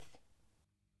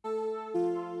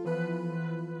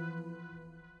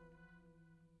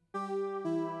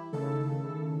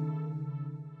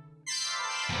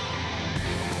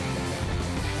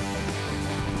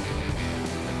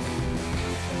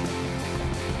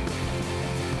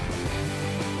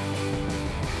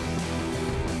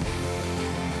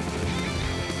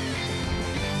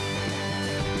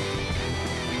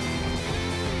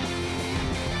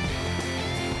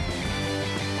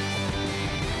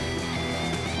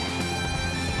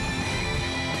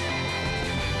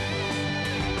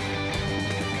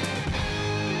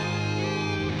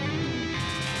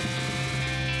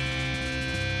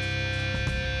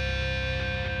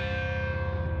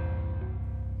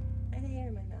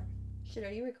Shit,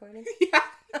 are you recording?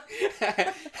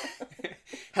 Yeah.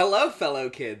 Hello, fellow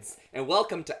kids, and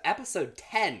welcome to episode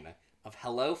 10 of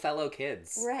Hello, Fellow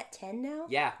Kids. We're at 10 now?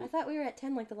 Yeah. I thought we were at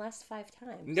 10 like the last 5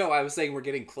 times. No, I was saying we're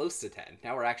getting close to 10.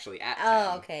 Now we're actually at 10.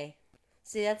 Oh, okay.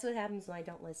 See, that's what happens when I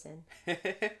don't listen.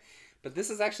 But this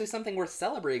is actually something worth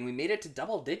celebrating. We made it to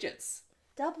double digits.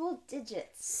 Double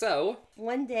digits. So...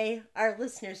 One day, our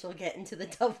listeners will get into the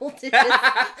double digits.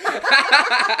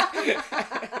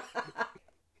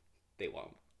 They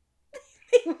won't.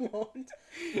 They won't.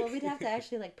 Well, we'd have to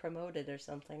actually, promote it or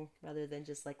something, rather than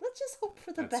just, let's just hope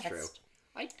for the That's best.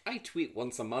 true. I tweet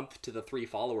once a month to the 3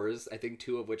 followers, I think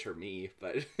 2 of which are me,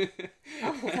 but...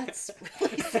 Oh, that's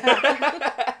really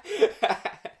sad.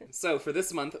 So, for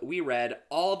this month, we read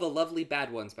All the Lovely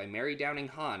Bad Ones by Mary Downing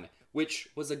Hahn, which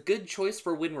was a good choice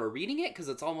for when we're reading it, because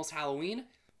it's almost Halloween.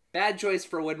 Bad choice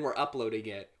for when we're uploading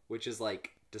it, which is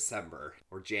December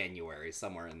or January,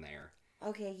 somewhere in there.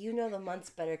 Okay, you know the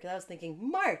months better, because I was thinking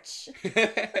March.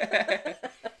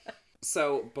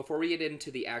 So, before we get into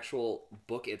the actual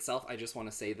book itself, I just want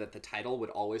to say that the title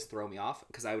would always throw me off,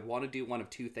 because I would want to do one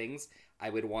of 2 things. I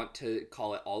would want to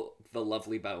call it All the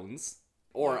Lovely Bones,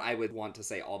 or I would want to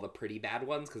say All the Pretty Bad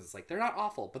Ones, because it's they're not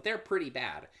awful, but they're pretty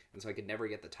bad. And so I could never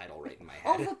get the title right in my head.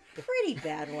 All the pretty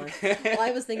bad ones. Well,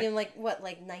 I was thinking,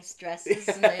 nice dresses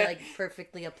and they,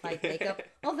 perfectly applied makeup.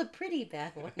 All the pretty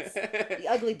bad ones. The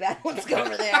ugly bad ones go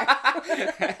over there.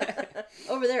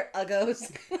 Over there,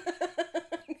 uggos.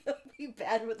 Be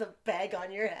bad with a bag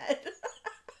on your head.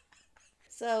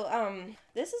 So,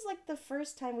 this is, the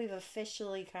first time we've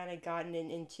officially kind of gotten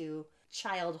into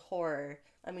child horror.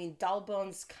 I mean, Doll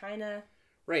Bones kind of...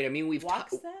 Right, I mean, we've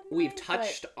we've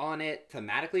touched on it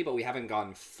thematically, but we haven't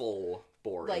gone full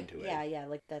bore into it. Yeah,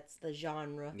 that's the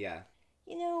genre. Yeah.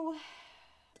 You know,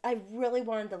 I really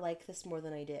wanted to like this more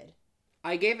than I did.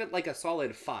 I gave it, a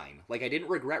solid fine. I didn't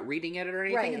regret reading it or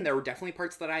anything, Right. And there were definitely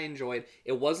parts that I enjoyed.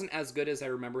 It wasn't as good as I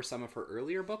remember some of her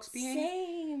earlier books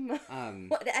being. Same!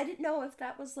 Well, I didn't know if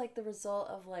that was, the result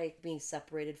of, being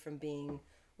separated from being,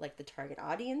 the target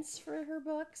audience for her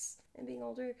books and being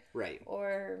older. Right.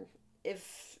 Or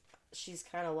if she's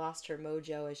kind of lost her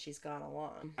mojo as she's gone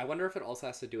along. I wonder if it also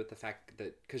has to do with the fact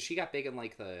that... Because she got big in,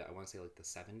 the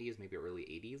 70s, maybe early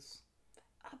 80s?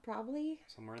 Probably.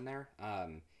 Somewhere in there.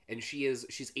 And she's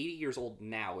 80 years old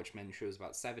now, which meant she was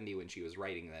about 70 when she was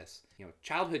writing this.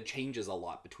 Childhood changes a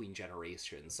lot between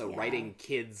generations. So writing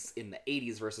kids in the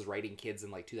 80s versus writing kids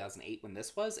in 2008 when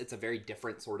this was, it's a very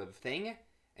different sort of thing.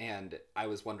 And I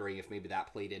was wondering if maybe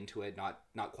that played into it,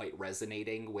 not quite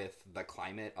resonating with the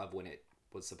climate of when it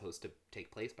was supposed to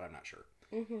take place, but I'm not sure.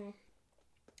 Mm-hmm.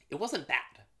 It wasn't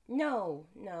bad. No.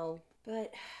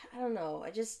 But, I don't know.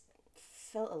 I just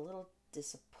felt a little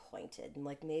disappointed. And,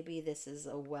 maybe this is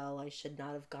a well I should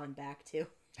not have gone back to.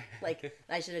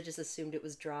 I should have just assumed it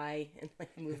was dry and,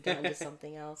 moved on to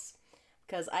something else.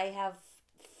 Because I have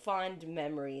fond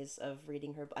memories of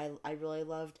reading her. I really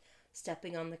loved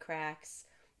Stepping on the Cracks,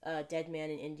 Dead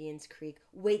Man in Indian's Creek,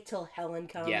 Wait Till Helen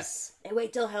Comes. Yes. And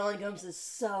Wait Till Helen Comes is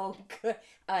so good.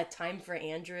 Time for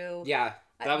Andrew. Yeah,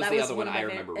 that was the other one I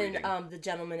remember reading. And The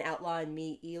Gentleman Outlaw and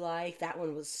Me, Eli. That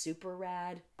one was super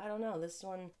rad. I don't know, this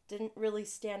one didn't really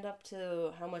stand up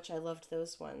to how much I loved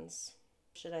those ones.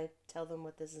 Should I tell them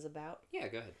what this is about? Yeah,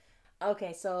 go ahead.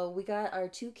 Okay, so we got our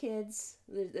 2 kids,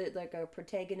 they're our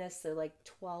protagonists. They're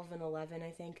 12 and 11, I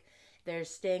think. They're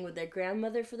staying with their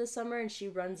grandmother for the summer, and she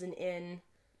runs an inn.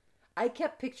 I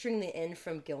kept picturing the inn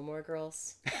from Gilmore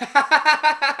Girls.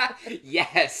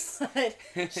 Yes! But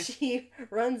she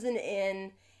runs an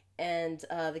inn, and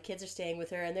the kids are staying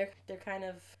with her, and they're kind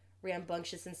of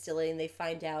rambunctious and silly, and they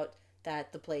find out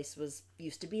that the place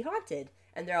used to be haunted.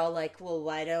 And they're all like, well,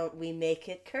 why don't we make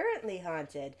it currently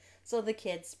haunted? So the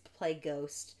kids play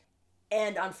ghost,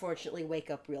 and unfortunately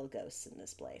wake up real ghosts in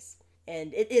this place.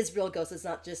 And it is real ghosts. It's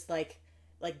not just like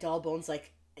Doll Bones,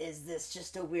 is this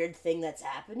just a weird thing that's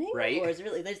happening? Right. Or is it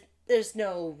really, there's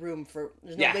no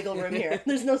wiggle room here.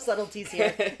 There's no subtleties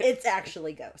here. It's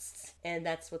actually ghosts. And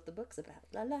that's what the book's about.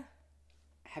 La la.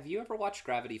 Have you ever watched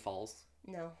Gravity Falls?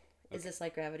 No. Is this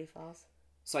like Gravity Falls?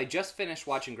 So I just finished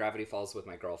watching Gravity Falls with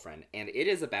my girlfriend, and it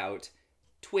is about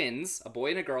twins, a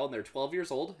boy and a girl, and they're 12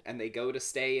 years old, and they go to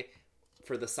stay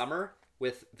for the summer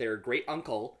with their great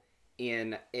uncle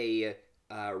in a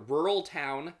rural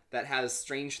town that has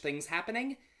strange things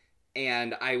happening.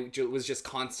 And I was just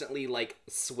constantly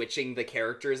switching the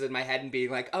characters in my head and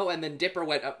being oh, and then Dipper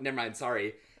went up. Never mind,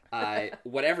 sorry.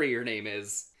 Whatever your name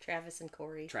is. Travis and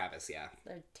Corey. Travis, yeah.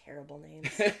 They're terrible names.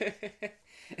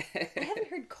 I haven't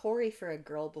heard Corey for a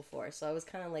girl before, so I was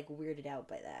kind of weirded out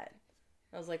by that.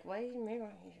 I was like, why?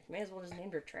 May as well just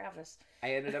named her Travis.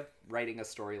 I ended up writing a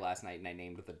story last night, and I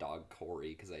named the dog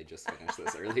Corey because I just finished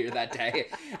this earlier that day.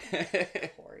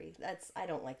 Corey. I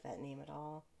don't like that name at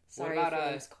all. Sorry about, if your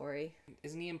name's Corey.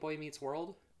 Isn't he in Boy Meets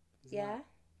World? Yeah.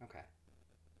 Okay.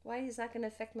 Why is that going to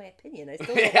affect my opinion? I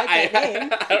still don't like that name.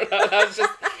 I don't know. That was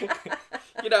just,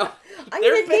 I'm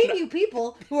going to name you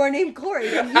people who are named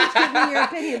Corey, and you give me your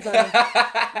opinions on them.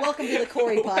 Welcome to the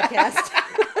Corey podcast.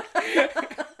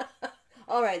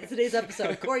 All right, today's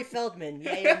episode, Corey Feldman,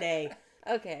 yay or nay.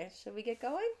 Okay, should we get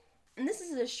going? And this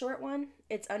is a short one.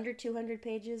 It's under 200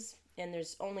 pages, and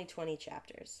there's only 20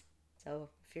 chapters. So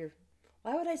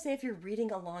why would I say if you're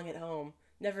reading along at home?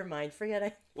 Never mind, forget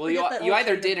it. Well, you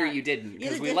either did or you didn't,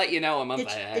 because we let you know a month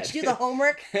ahead. Did you do the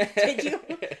homework? Did you?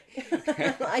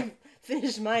 I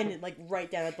finished mine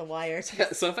right down at the wire.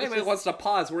 So if anybody wants to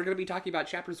pause, we're going to be talking about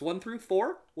chapters 1 through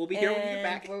 4. We'll be here when you get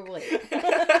back. We're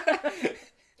late.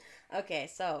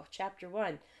 Okay, so chapter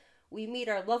 1. We meet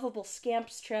our lovable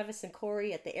scamps, Travis and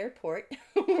Corey, at the airport,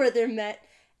 where they're met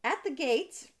at the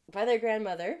gate by their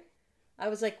grandmother. I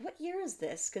was like, what year is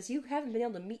this? Because you haven't been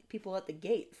able to meet people at the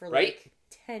gate for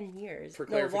 10 years. For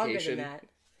clarification. No, longer than that.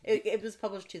 It was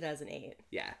published 2008.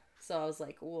 Yeah. So I was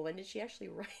like, well, when did she actually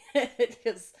write it?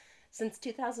 Because since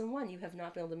 2001, you have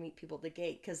not been able to meet people at the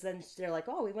gate. Because then they're like,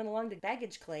 oh, we went along to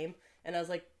baggage claim. And I was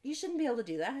like, you shouldn't be able to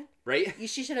do that. Right?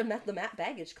 She should have met them at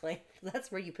baggage claim.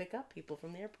 That's where you pick up people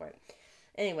from the airport.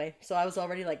 Anyway, so I was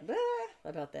already like,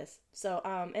 about this. So,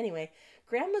 anyway,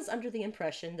 Grandma's under the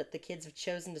impression that the kids have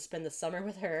chosen to spend the summer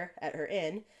with her at her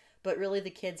inn. But really, the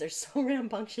kids are so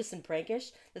rambunctious and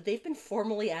prankish that they've been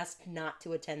formally asked not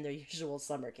to attend their usual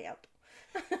summer camp.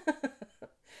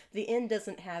 The inn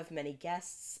doesn't have many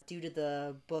guests due to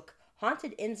the book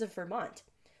Haunted Inns of Vermont.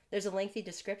 There's a lengthy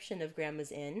description of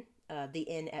Grandma's inn, the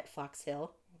inn at Fox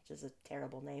Hill, which is a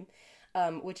terrible name,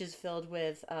 which is filled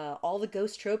with all the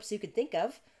ghost tropes you could think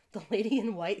of. The lady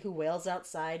in white who wails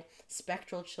outside,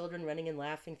 spectral children running and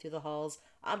laughing through the halls,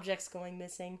 objects going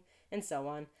missing, and so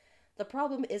on. The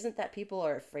problem isn't that people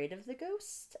are afraid of the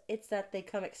ghost, it's that they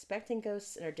come expecting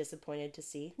ghosts and are disappointed to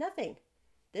see nothing.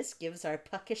 This gives our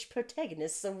puckish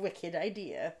protagonists a wicked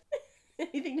idea.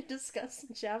 Anything to discuss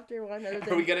in chapter 1?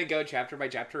 Are we going to go chapter by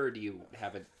chapter, or do you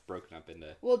have it broken up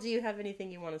into... Well, do you have anything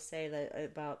you want to say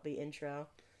about the intro?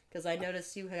 Because I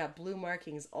noticed you got blue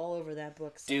markings all over that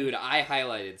book. So. Dude, I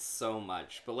highlighted so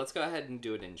much, but let's go ahead and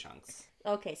do it in chunks.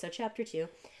 Okay, so chapter 2.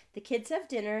 The kids have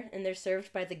dinner, and they're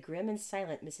served by the grim and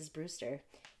silent Mrs. Brewster,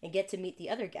 and get to meet the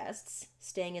other guests.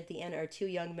 Staying at the inn are 2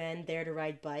 young men there to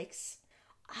ride bikes.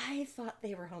 I thought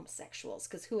they were homosexuals,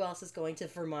 because who else is going to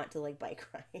Vermont to, bike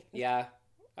ride? Yeah.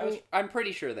 I'm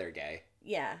pretty sure they're gay.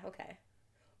 Yeah, okay.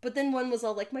 But then one was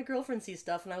all like, my girlfriend sees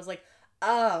stuff, and I was like,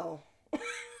 oh.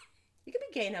 You can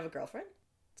be gay and have a girlfriend.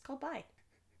 It's called bi.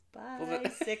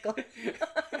 Bicycle.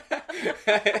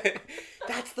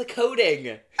 That's the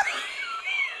coding.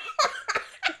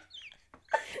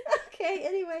 Okay,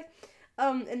 anyway.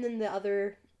 And then the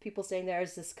other people staying there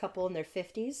is this couple in their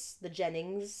 50s, the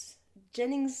Jenningses.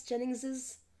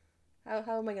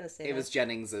 How am I going to say that? It was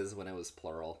Jenningses when it was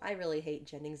plural. I really hate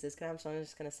Jenningses, so I'm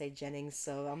just going to say Jennings,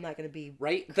 so I'm not going to be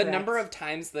right? Correct. The number of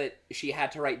times that she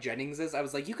had to write Jenningses, I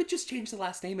was like, you could just change the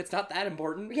last name. It's not that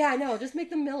important. Yeah, I know. Just make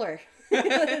them Miller.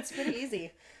 It's pretty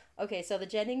easy. Okay, so the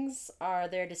Jennings are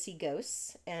there to see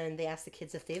ghosts, and they ask the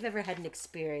kids if they've ever had an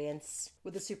experience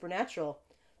with the supernatural.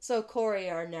 So Corey,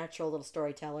 our natural little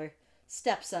storyteller,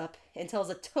 steps up and tells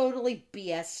a totally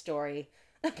BS story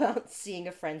about seeing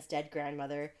a friend's dead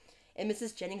grandmother. And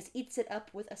Mrs. Jennings eats it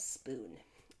up with a spoon.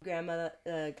 Grandma,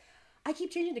 I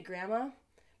keep changing to Grandma,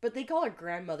 but they call her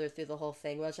grandmother through the whole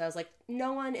thing, which I was like,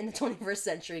 no one in the 21st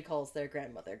century calls their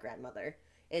grandmother.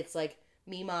 It's like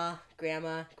Mima,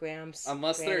 Grandma, Grams.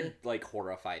 Unless Granny. they're,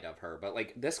 horrified of her. But,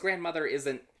 this grandmother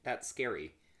isn't that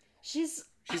scary. She's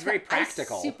very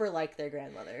practical. I super like their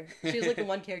grandmother. She was the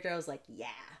one character I was like, yeah,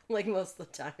 most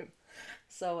of the time.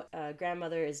 So,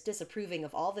 grandmother is disapproving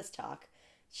of all this talk.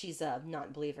 She's a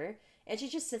non-believer, and she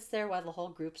just sits there while the whole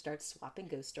group starts swapping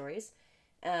ghost stories.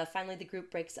 Finally, the group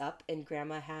breaks up, and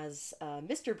Grandma has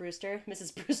Mr. Brewster,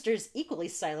 Mrs. Brewster's equally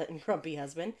silent and grumpy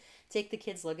husband, take the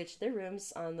kids' luggage to their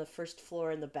rooms on the first floor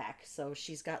in the back. So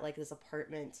she's got, this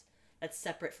apartment that's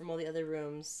separate from all the other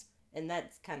rooms, and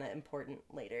that's kind of important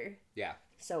later. Yeah.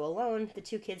 So alone, the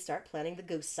 2 kids start planning the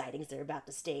ghost sightings they're about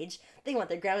to stage. They want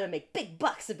their grandma to make big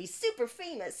bucks and be super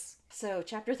famous. So,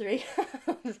 chapter 3...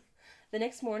 The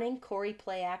next morning, Corey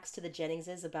play acts to the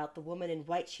Jenningses about the woman in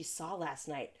white she saw last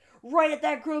night. Right at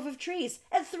that grove of trees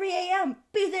at 3 a.m.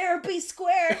 Be there or be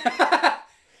square.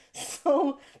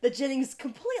 So the Jennings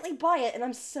completely buy it, and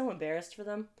I'm so embarrassed for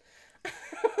them.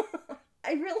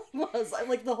 I really was. I'm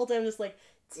like the whole time just like,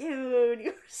 dude,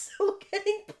 you're so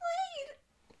getting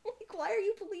played. Like, why are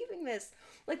you believing this?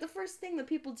 Like the first thing that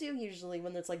people do usually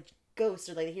when it's like ghosts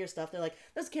or like they hear stuff, they're like,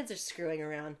 those kids are screwing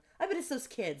around. I bet it's those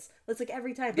kids. That's like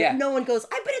every time. But Yeah. no one goes,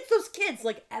 I bet it's those kids,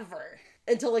 like ever.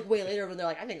 Until like way later when they're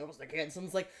like, I think it was the kids. And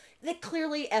it's like, it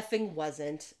clearly effing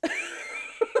wasn't.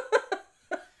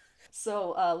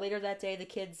 So later that day, the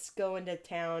kids go into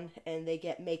town and they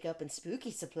get makeup and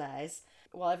spooky supplies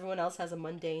while everyone else has a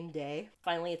mundane day.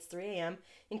 Finally, it's 3 a.m.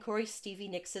 and Corey Stevie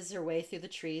Nickses her way through the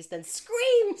trees, then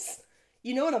screams!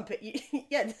 You know what I'm...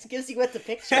 Yeah, this gives you what to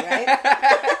picture, right?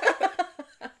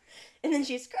 And then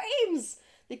she screams!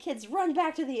 The kids run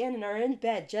back to the inn and are in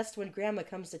bed just when Grandma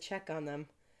comes to check on them.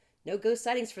 No ghost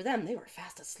sightings for them. They were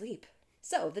fast asleep.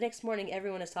 So, the next morning,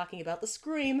 everyone is talking about the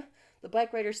scream. The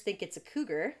bike riders think it's a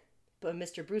cougar, but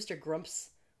Mr. Brewster grumps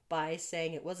by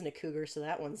saying it wasn't a cougar, so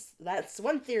that's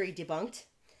one theory debunked.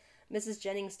 Mrs.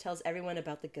 Jennings tells everyone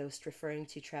about the ghost, referring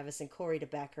to Travis and Corey to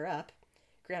back her up.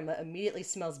 Grandma immediately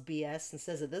smells BS and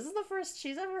says that this is the first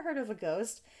she's ever heard of a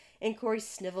ghost, and Corey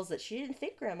snivels that she didn't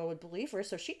think Grandma would believe her,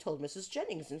 so she told Mrs.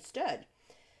 Jennings instead.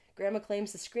 Grandma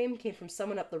claims the scream came from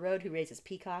someone up the road who raises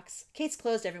peacocks. Case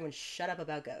closed, everyone shut up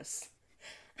about ghosts.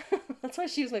 That's why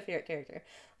she was my favorite character.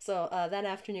 So that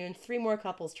afternoon, 3 more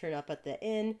couples turn up at the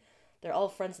inn. They're all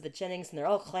friends of the Jennings, and they're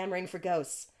all clamoring for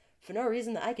ghosts. For no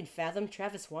reason that I can fathom,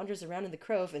 Travis wanders around in the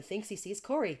Grove and thinks he sees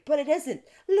Corey, but it isn't.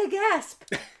 Le gasp!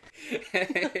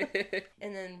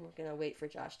 And then we're gonna wait for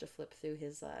Josh to flip through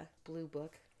his blue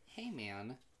book. Hey,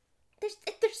 man. There's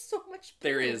so much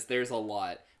blue. There's a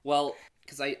lot. Well,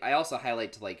 because I also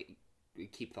highlight to, like,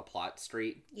 keep the plot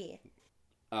straight. Yeah.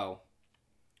 Oh.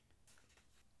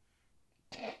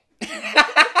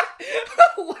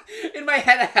 In my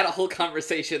head, I had a whole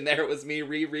conversation there. It was me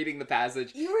rereading the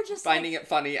passage, You were just finding it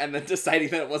funny, and then deciding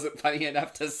that it wasn't funny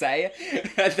enough to say,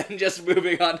 and then just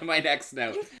moving on to my next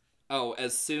note. Oh,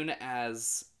 as soon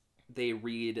as they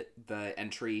read the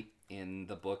entry in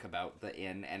the book about the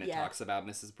inn, and it talks about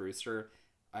Mrs. Brewster,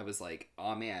 I was like,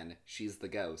 oh man, she's the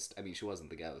ghost. I mean, she wasn't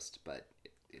the ghost, but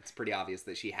it's pretty obvious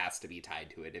that she has to be tied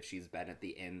to it if she's been at the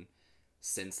inn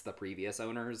since the previous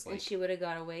owners. Like, and she would have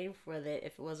got away with it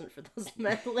if it wasn't for those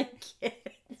meddling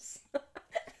kids.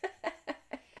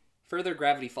 further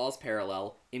Gravity Falls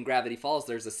parallel. In Gravity Falls,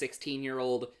 there's a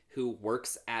 16-year-old who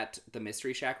works at the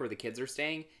Mystery Shack where the kids are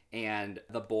staying, and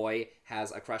the boy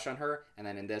has a crush on her. And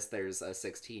then in this, there's a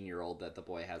 16-year-old that the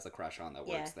boy has a crush on that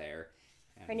works there.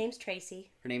 And her name's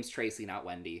Tracy. Her name's Tracy, not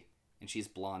Wendy. And she's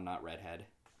blonde, not redhead.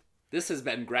 This has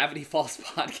been Gravity Falls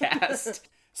Podcast.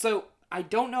 So, I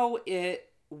don't know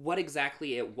what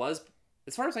exactly it was.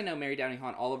 As far as I know, Mary Downey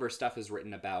Haunt, all of her stuff is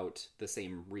written about the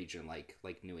same region, like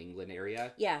New England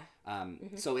area. Yeah.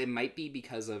 So it might be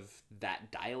because of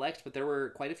that dialect, but there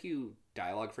were quite a few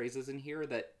dialogue phrases in here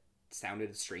that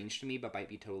sounded strange to me, but might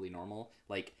be totally normal.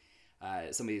 Like,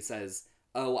 somebody says,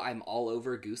 "Oh, I'm all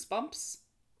over goosebumps,"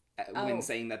 when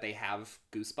saying that they have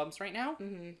goosebumps right now.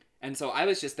 Mm-hmm. And so I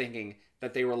was just thinking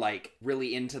that they were, like,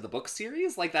 really into the book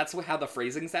series. Like, that's how the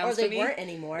phrasing sounds to me. Or they weren't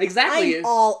anymore. Exactly. I'm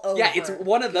all over. Yeah, it's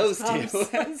one of those two.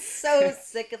 I'm so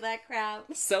sick of that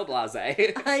crap. So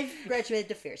blasé. I've graduated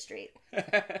to Fear Street.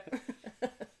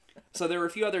 So there were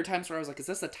a few other times where I was like, is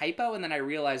this a typo? And then I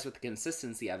realized with the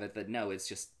consistency of it that no, it's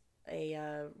just...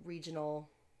 a regional...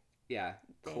 Yeah.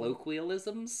 Thing.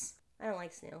 Colloquialisms? I don't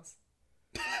like snails.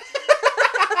 I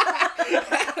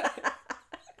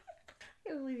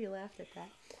can't believe you laughed at that.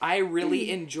 I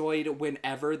really enjoyed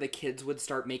whenever the kids would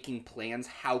start making plans,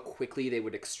 how quickly they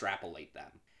would extrapolate them.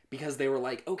 Because they were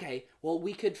like, okay, well,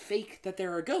 we could fake that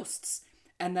there are ghosts.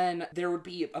 And then there would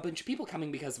be a bunch of people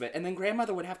coming because of it. And then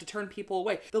grandmother would have to turn people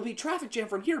away. There'll be traffic jam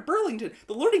from here to Burlington.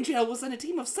 The Learning Channel will send a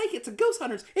team of psychics and ghost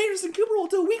hunters. Anderson Cooper will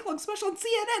do a week-long special on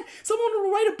CNN. Someone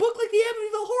will write a book like the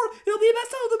Amityville Horror. It'll be a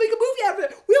bestseller. They'll make a movie out of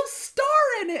it. We'll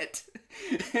star in it.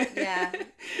 Yeah.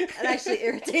 That actually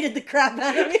irritated the crap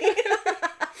out of me.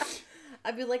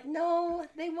 I'd be like, no,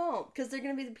 they won't. Because they're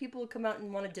going to be the people who come out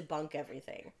and want to debunk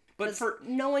everything. But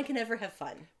no one can ever have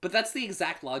fun. But that's the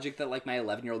exact logic that, like, my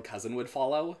 11-year-old cousin would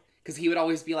follow. Because he would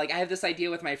always be like, I have this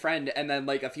idea with my friend. And then,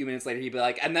 like, a few minutes later, he'd be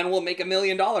like, and then we'll make $1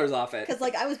 million off it. Because,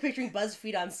 like, I was picturing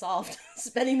BuzzFeed Unsolved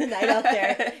spending the night out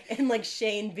there. And, like,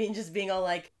 Shane being all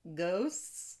like,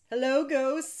 ghosts? Hello,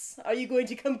 ghosts? Are you going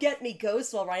to come get me,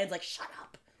 ghosts? While Ryan's like, shut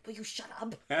up. Will you shut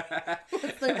up?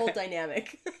 That's their whole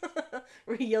dynamic.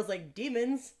 Where he yells like,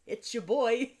 demons, it's your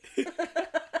boy.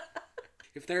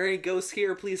 If there are any ghosts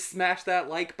here, please smash that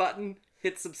like button.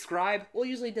 Hit subscribe. Well,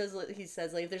 usually he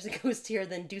says, like, if there's a ghost here,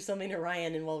 then do something to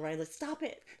Ryan. And while Ryan's like, stop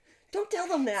it. Don't tell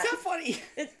them that. It's not funny.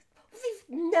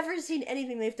 They've never seen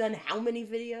anything they've done. How many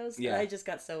videos? Yeah. And I just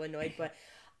got so annoyed. But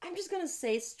I'm just gonna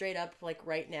say straight up, like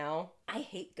right now, I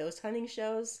hate ghost hunting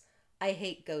shows. I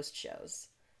hate ghost shows.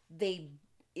 They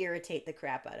irritate the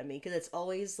crap out of me because it's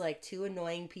always like two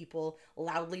annoying people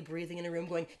loudly breathing in a room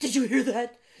going, "Did you hear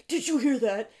that? Did you hear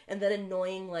that?" And that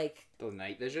annoying, like, The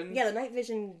night vision? yeah, the night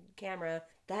vision camera,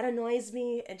 that annoys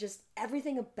me, and just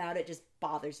everything about it just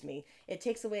bothers me. It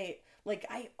takes away, like,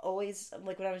 I always,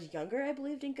 like, when I was younger, I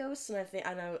believed in ghosts, and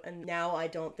I know, and now I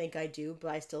don't think I do,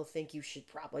 but I still think you should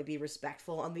probably be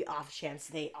respectful on the off chance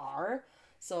they are.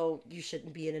 So you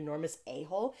shouldn't be an enormous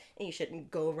a-hole, and you shouldn't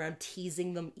go around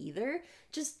teasing them either.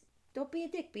 Just don't be a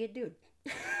dick, be a dude.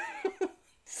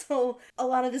 So a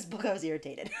lot of this book I was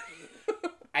irritated.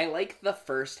 I like the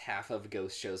first half of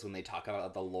ghost shows when they talk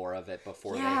about the lore of it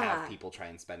before they Yeah. have people try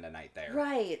and spend a night there.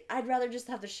 Right. I'd rather just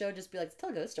have the show just be like,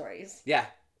 tell ghost stories. Yeah,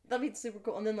 That'd be super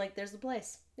cool. And then, like, there's the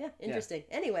place. Yeah, interesting.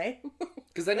 Anyway,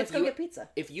 because then let's if go you get pizza.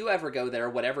 if you ever go there,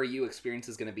 whatever you experience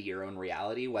is going to be your own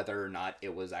reality, whether or not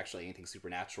it was actually anything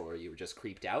supernatural or you were just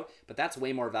creeped out. But that's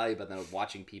way more valuable than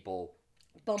watching people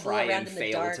Bumble try around and in the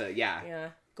fail dark. to Yeah,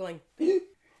 going,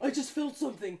 I just felt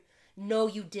something. No,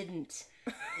 you didn't.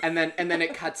 and then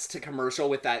it cuts to commercial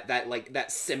with that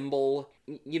symbol.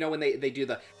 You know when they do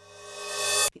the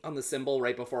on the symbol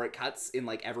right before it cuts in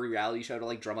like every reality show to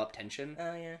like drum up tension.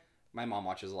 Oh, yeah. My mom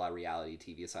watches a lot of reality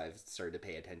TV, so I've started to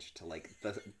pay attention to like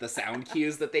the sound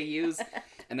cues that they use,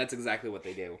 and that's exactly what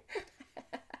they do.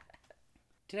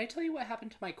 Did I tell you what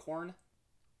happened to my corn?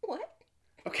 What?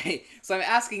 Okay, so I'm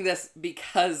asking this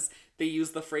because they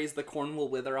use the phrase "the corn will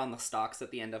wither on the stalks"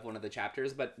 at the end of one of the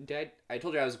chapters. But I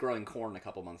told you I was growing corn a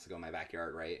couple months ago in my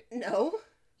backyard, right? No.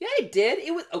 Yeah, I did.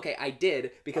 It was okay. I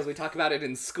did because we talk about it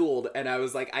in school, and I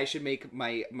was like, I should make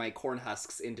my corn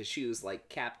husks into shoes like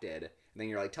Cap did. And then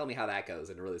you're like, tell me how that goes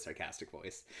in a really sarcastic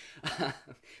voice.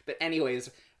 But anyways,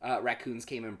 raccoons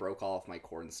came and broke all of my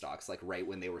corn stalks, like right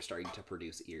when they were starting to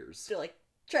produce ears. They're like,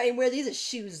 try and wear these as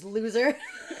shoes, loser.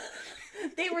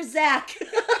 They were Zach.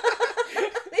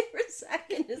 They were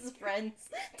Zach and his friends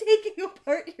taking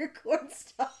apart your corn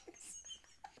stalks.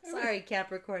 Sorry,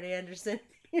 Capricorn Anderson.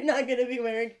 You're not going to be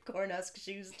wearing corn husk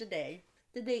shoes today.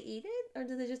 Did they eat it? Or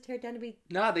did they just tear it down to be...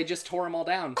 No, they just tore them all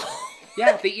down.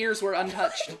 Yeah, the ears were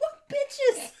untouched. What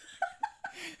bitches?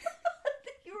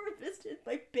 You were visited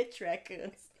by bitch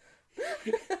raccoons.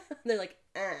 They're like,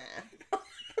 ah.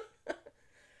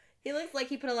 He looks like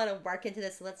he put a lot of work into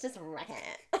this, so let's just wreck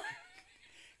it.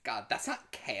 God, that's not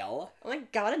kale. Oh my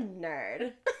god, a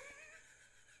nerd.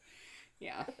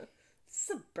 Yeah.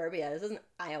 Suburbia. This isn't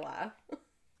Iowa.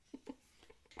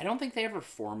 I don't think they ever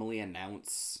formally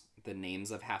announce the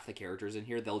names of half the characters in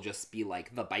here. They'll just be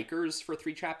like the bikers for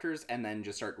 3 chapters and then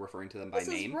just start referring to them by This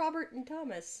name. is Robert and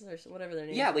Thomas, or whatever their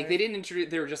names Yeah, like are. they didn't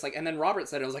introduce. They were just like, and then Robert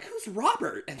said, I was like, who's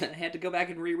Robert? And then I had to go back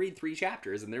and reread 3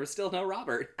 chapters, and there was still no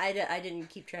Robert. I didn't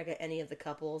keep track of any of the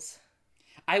couples.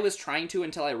 I was trying to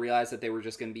until I realized that they were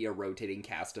just going to be a rotating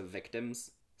cast of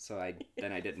victims. So I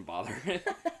didn't bother.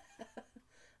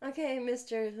 Okay,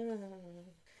 Mr.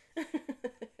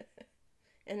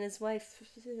 And his wife.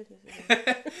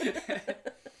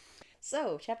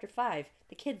 So, chapter 5.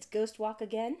 The kids ghost walk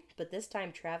again, but this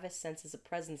time Travis senses a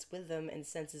presence with them and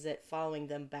senses it following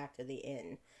them back to the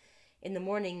inn. In the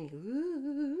morning,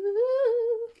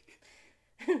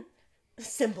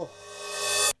 symbol.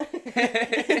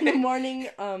 In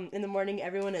the morning,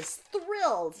 everyone is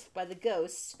thrilled by the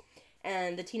ghosts,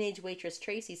 and the teenage waitress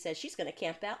Tracy says she's going to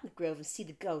camp out in the grove and see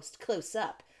the ghost close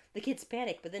up. The kids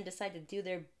panic, but then decide to do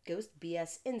their ghost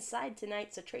BS inside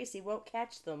tonight so Tracy won't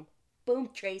catch them. Boom,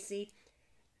 Tracy.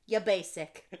 You're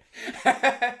basic.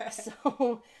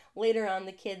 So, later on,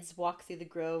 the kids walk through the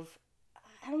grove.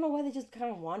 I don't know why they just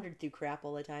kind of wandered through crap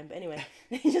all the time, but anyway,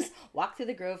 they just walk through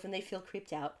the grove and they feel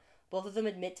creeped out. Both of them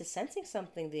admit to sensing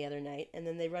something the other night, and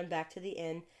then they run back to the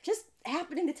inn, just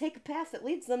happening to take a path that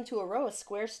leads them to a row of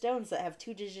square stones that have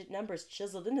 2-digit numbers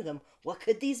chiseled into them. What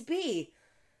could these be?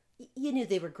 You knew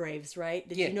they were graves, right?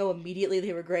 Did Yeah. you know immediately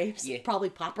they were graves? Yeah.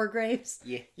 Probably pauper graves?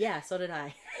 Yeah. Yeah, so did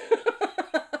I.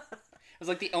 I was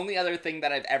like, the only other thing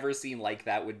that I've ever seen like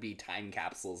that would be time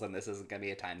capsules, and this isn't going to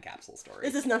be a time capsule story.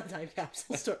 This is not a time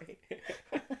capsule story.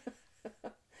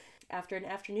 After an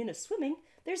afternoon of swimming,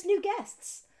 there's new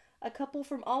guests. A couple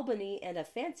from Albany and a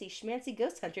fancy schmancy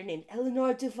ghost hunter named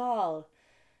Eleanor Duval.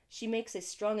 She makes a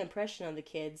strong impression on the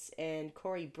kids, and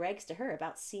Corey brags to her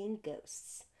about seeing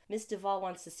ghosts. Miss Duval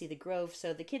wants to see the grove,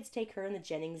 so the kids take her and the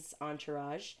Jennings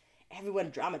entourage. Everyone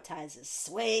dramatizes,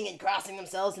 swaying and crossing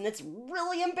themselves, and it's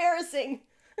really embarrassing.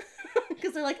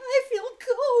 Because they're like, I feel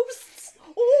ghosts.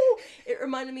 Oh, it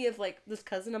reminded me of, like, this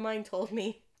cousin of mine told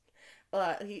me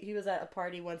He was at a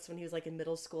party once when he was like in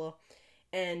middle school,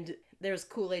 and there was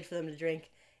Kool-Aid for them to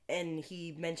drink, and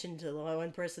he mentioned to the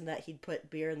one person that he'd put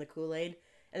beer in the Kool-Aid,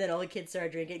 and then all the kids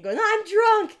started drinking, going, "I'm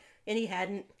drunk," and he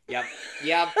hadn't. Yep.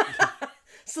 Yep.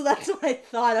 So that's what I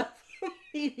thought of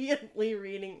immediately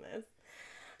reading this.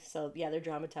 So yeah, they're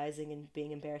dramatizing and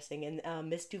being embarrassing, and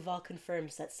Miss Duval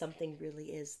confirms that something really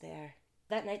is there.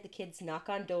 That night, the kids knock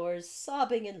on doors,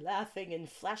 sobbing and laughing, and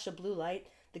flash a blue light.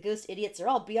 The ghost idiots are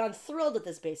all beyond thrilled at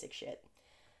this basic shit.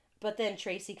 But then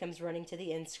Tracy comes running to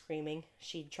the inn screaming.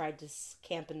 She tried to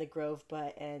camp in the grove,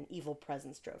 but an evil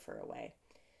presence drove her away.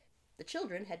 The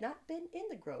children had not been in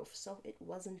the grove, so it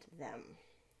wasn't them.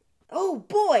 "Oh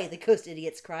boy!" the ghost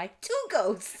idiots cry. "Two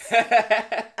ghosts!"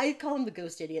 I call them the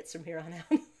ghost idiots from here on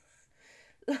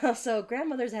out. So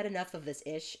grandmother's had enough of this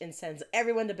ish and sends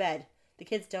everyone to bed. The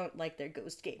kids don't like their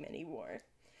ghost game anymore.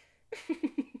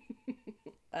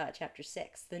 Chapter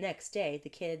 6. The next day, the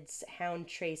kids hound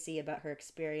Tracy about her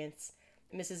experience.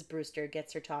 Mrs. Brewster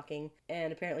gets her talking,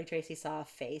 and apparently Tracy saw a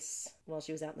face while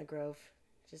she was out in the grove.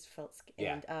 Just felt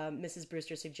scared. Yeah. And Mrs.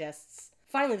 Brewster suggests...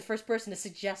 Finally, the first person to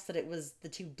suggest that it was the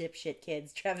two dipshit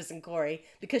kids, Travis and Corey,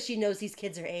 because she knows these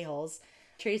kids are a-holes.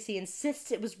 Tracy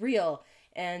insists it was real,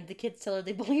 and the kids tell her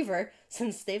they believe her,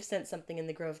 since they've sent something in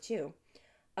the grove too.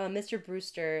 Mr.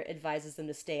 Brewster advises them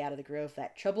to stay out of the grove,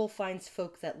 that trouble finds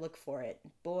folk that look for it.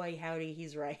 Boy, howdy,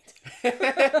 he's right.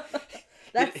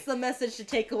 That's the message to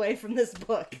take away from this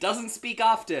book. Doesn't speak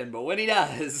often, but when he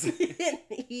does...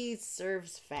 He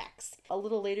serves facts. A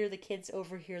little later, the kids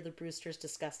overhear the Brewsters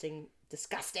discussing the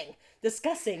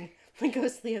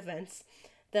ghostly events,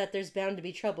 that there's bound to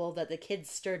be trouble, that the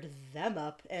kids stirred them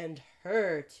up, and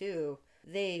her, too.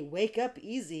 They wake up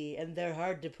easy, and they're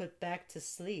hard to put back to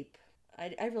sleep.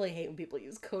 I really hate when people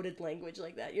use coded language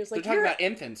like that. You're just like, They're talking about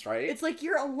infants, right? It's like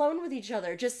you're alone with each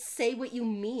other. Just say what you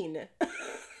mean.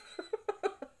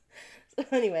 So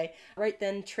anyway, right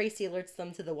then, Tracy alerts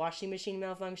them to the washing machine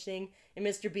malfunctioning, and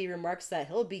Mr. B remarks that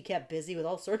he'll be kept busy with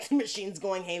all sorts of machines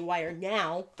going haywire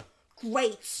now.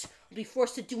 Great! I'll be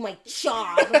forced to do my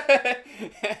job!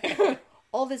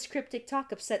 All this cryptic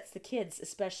talk upsets the kids,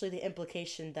 especially the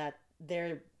implication that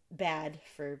they're bad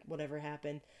for whatever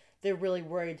happened. They're really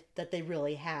worried that they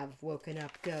really have woken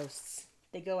up ghosts.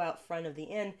 They go out front of the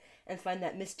inn and find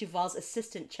that Miss Duval's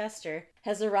assistant Chester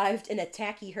has arrived in a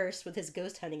tacky hearse with his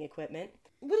ghost hunting equipment.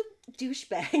 What a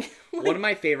douchebag. One of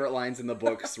my favorite lines in the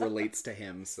books relates to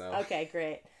him, so... Okay,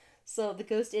 great. So the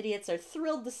ghost idiots are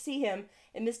thrilled to see him,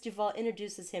 and Miss Duval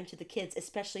introduces him to the kids,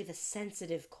 especially the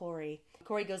sensitive Corey.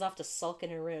 Corey goes off to sulk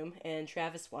in her room, and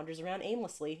Travis wanders around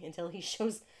aimlessly until he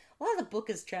shows... A lot of the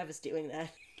book is Travis doing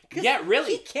that. Yeah,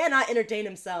 really. He cannot entertain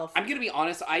himself. I'm gonna be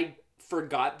honest, I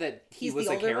forgot that he was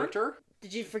a character. One?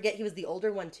 Did you forget he was the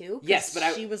older one too? Yes, but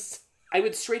I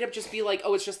would straight up just be like,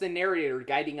 oh, it's just the narrator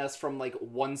guiding us from like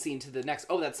one scene to the next.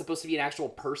 Oh, that's supposed to be an actual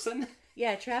person?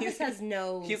 Yeah, Travis has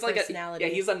no he's personality.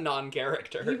 He's a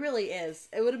non-character. He really is.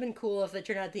 It would have been cool if it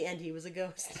turned out at the end he was a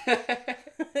ghost.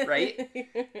 Right?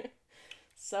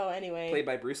 So anyway. Played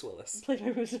by Bruce Willis.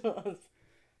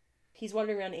 He's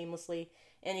wandering around aimlessly,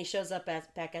 and he shows up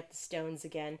back at the Stones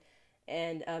again.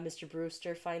 And Mr.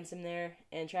 Brewster finds him there,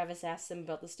 and Travis asks him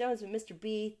about the Stones, but Mr.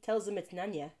 B tells him it's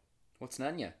none ya. What's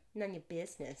none ya? None your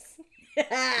business.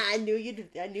 I knew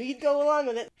you'd go along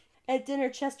with it. At dinner,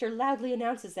 Chester loudly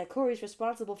announces that Corey's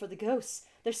responsible for the ghosts.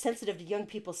 They're sensitive to young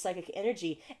people's psychic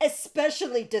energy,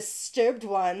 especially disturbed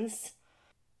ones.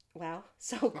 Wow.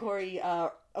 So Corey,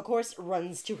 of course,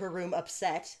 runs to her room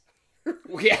upset.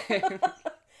 Yeah.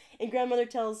 And grandmother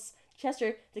tells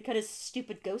Chester to cut his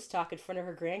stupid ghost talk in front of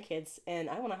her grandkids, and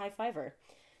I want to high-five her.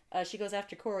 She goes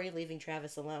after Corey, leaving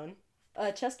Travis alone.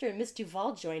 Chester and Miss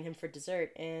Duval join him for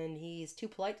dessert, and he's too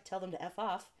polite to tell them to F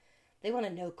off. They want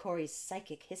to know Corey's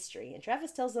psychic history, and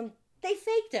Travis tells them they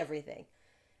faked everything.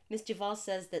 Miss Duval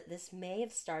says that this may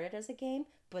have started as a game,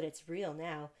 but it's real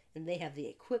now, and they have the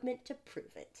equipment to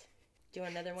prove it. Do you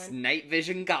want another one? It's night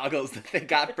vision goggles that they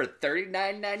got for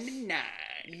 $39.99.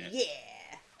 Yeah!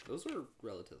 Those were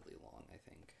relatively long, I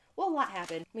think. Well, a lot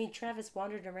happened. I mean, Travis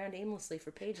wandered around aimlessly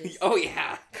for pages. Oh,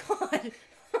 yeah. God.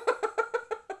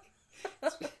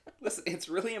 Listen, it's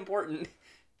really important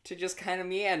to just kind of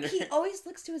meander. He always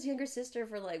looks to his younger sister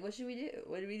for like, what should we do?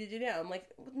 What do we need to do now? I'm like,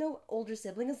 no older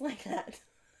sibling is like that.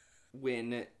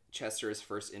 When Chester is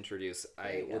first introduced,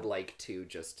 I would like to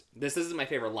just... This isn't my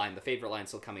favorite line. The favorite line's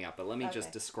still coming up, but let me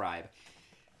just describe.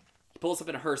 He pulls up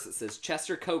in a hearse that says,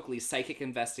 Chester Coakley, psychic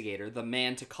investigator, the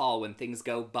man to call when things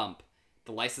go bump.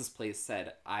 The license plate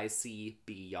said, I see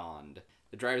beyond.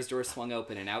 The driver's door swung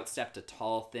open, and out stepped a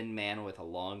tall, thin man with a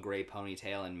long gray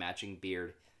ponytail and matching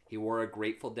beard. He wore a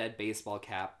Grateful Dead baseball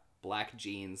cap, black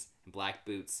jeans, and black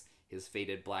boots. His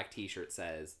faded black t-shirt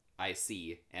says, "I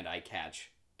see and I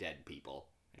catch dead people."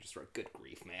 I just wrote, good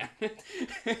grief, man.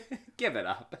 Give it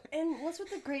up. And what's with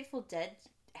the Grateful Dead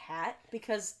hat?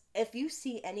 Because if you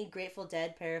see any Grateful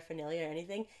Dead paraphernalia or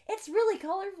anything, it's really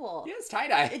colorful. Yeah, it's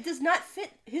tie-dye. It does not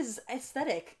fit his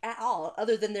aesthetic at all,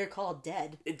 other than they're called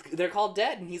Dead. They're called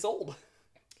Dead, and he's old.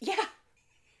 Yeah.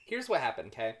 Here's what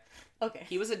happened, okay? Okay.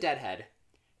 He was a deadhead,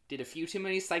 did a few too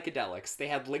many psychedelics, they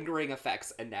had lingering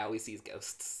effects, and now he sees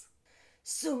ghosts.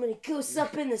 So many ghosts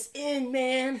up in this inn,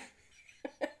 man.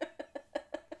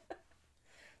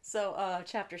 So,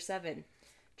 chapter 7.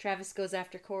 Travis goes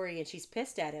after Corey, and she's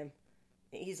pissed at him.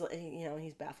 He's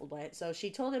baffled by it. So she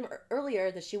told him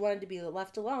earlier that she wanted to be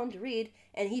left alone to read,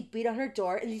 and he beat on her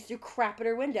door, and he threw crap at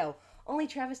her window. Only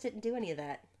Travis didn't do any of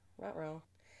that. Ruh-roh.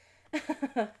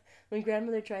 When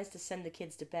grandmother tries to send the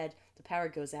kids to bed, the power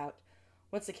goes out.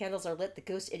 Once the candles are lit, the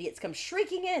ghost idiots come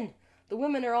shrieking in. The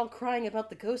women are all crying about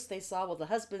the ghost they saw, while the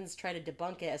husbands try to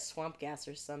debunk it as swamp gas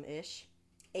or some ish.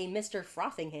 A Mr.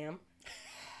 Frothingham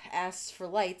asks for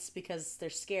lights because they're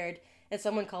scared, and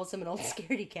someone calls him an old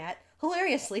scaredy cat.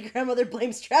 Hilariously, grandmother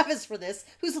blames Travis for this,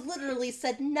 who's literally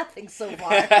said nothing so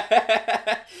far. And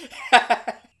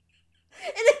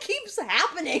it keeps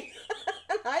happening.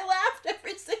 And I laughed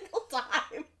every single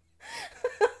time.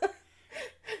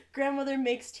 Grandmother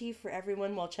makes tea for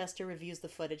everyone while Chester reviews the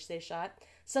footage they shot.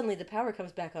 Suddenly the power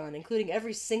comes back on, including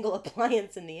every single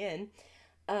appliance in the inn.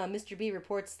 Mr. B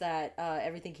reports that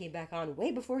everything came back on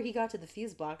way before he got to the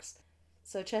fuse box.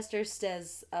 So Chester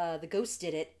says the ghost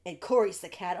did it, and Corey's the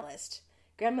catalyst.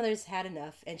 Grandmother's had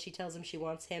enough, and she tells him she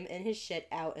wants him and his shit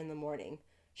out in the morning.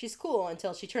 She's cool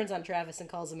until she turns on Travis and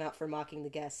calls him out for mocking the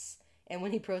guests. And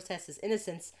when he protests his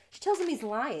innocence, she tells him he's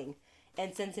lying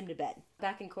and sends him to bed.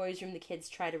 Back in Corey's room, the kids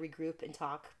try to regroup and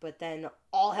talk, but then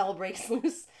all hell breaks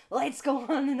loose. Lights go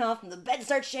on and off, and the bed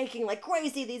starts shaking like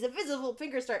crazy. These invisible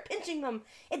fingers start pinching them.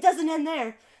 It doesn't end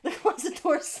there. The closet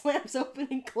door slams open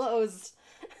and closed.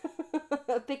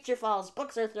 A picture falls,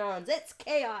 books are thrown, it's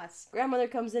chaos. Grandmother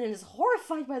comes in and is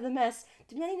horrified by the mess,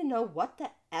 demanding to know what the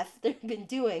F they've been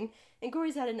doing, and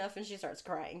Corey's had enough and she starts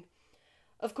crying.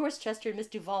 Of course, Chester and Miss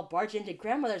Duval barge into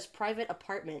grandmother's private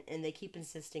apartment, and they keep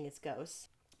insisting it's ghosts.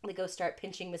 The ghosts start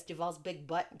pinching Miss Duval's big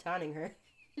butt and taunting her.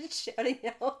 Shouting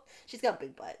out, she's got a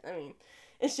big butt, and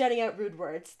shouting out rude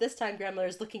words. This time,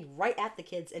 grandmother's looking right at the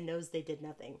kids and knows they did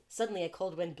nothing. Suddenly, a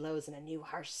cold wind blows, and a new,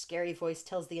 harsh, scary voice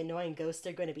tells the annoying ghosts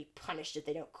they're going to be punished if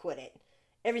they don't quit it.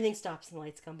 Everything stops and the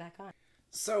lights come back on.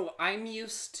 So, I'm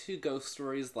used to ghost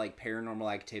stories like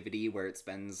Paranormal Activity, where it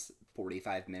spends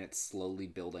 45 minutes slowly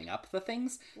building up the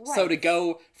things. Right. So to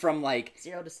go from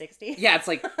 0 to 60? Yeah, it's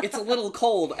it's a little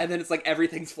cold, and then it's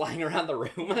everything's flying around the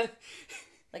room.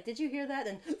 Did you hear that?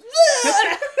 And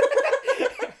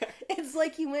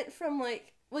it's he went from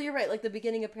well, you're right, the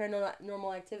beginning of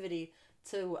Paranormal Activity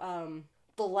to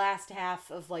the last half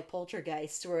of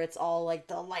Poltergeist, where it's all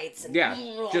the lights and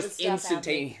just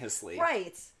instantaneously. Happening.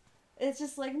 Right. It's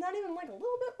just not even a little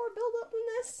bit more build up than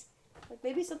this.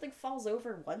 Maybe something falls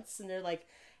over once and they're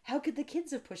how could the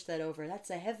kids have pushed that over? That's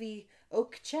a heavy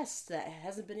oak chest that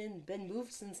hasn't been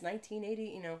moved since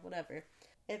 1980, whatever.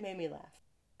 It made me laugh.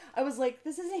 I was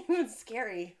this isn't even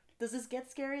scary. Does this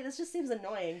get scary? This just seems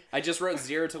annoying. I just wrote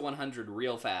 0 to 100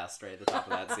 real fast right at the top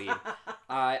of that scene.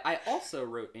 I also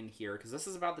wrote in here, because this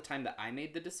is about the time that I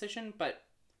made the decision, but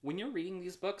when you're reading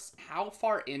these books, how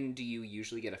far in do you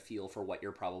usually get a feel for what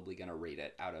you're probably going to rate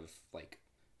it out of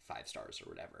 5 stars or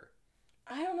whatever?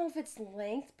 I don't know if it's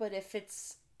length, but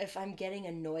if I'm getting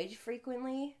annoyed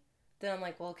frequently, then I'm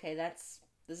well, okay, this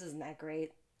isn't that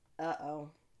great. Uh-oh.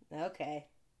 Okay.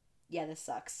 Yeah, this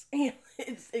sucks.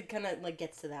 It kind of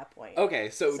gets to that point. Okay,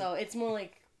 so it's more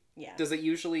yeah. Does it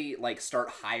usually start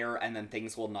higher and then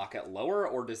things will knock it lower,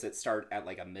 or does it start at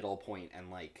a middle point and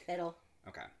middle?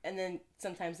 Okay. And then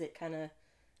sometimes it kind of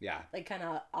kind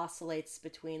of oscillates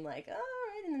between all right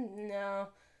and no.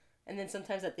 And then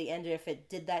sometimes at the end, if it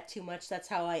did that too much, that's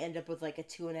how I end up with a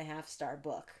 2.5 star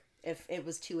book. If it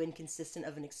was too inconsistent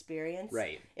of an experience.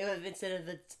 Right. If instead of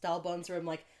the Stallbones where I'm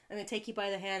I'm going to take you by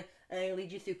the hand and I'm going to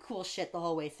lead you through cool shit the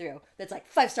whole way through. That's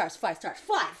 5 stars, 5 stars,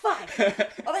 5.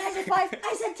 Oh, I said 5,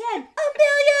 I said 10,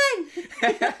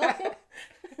 a million!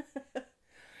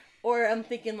 Or I'm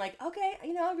thinking okay,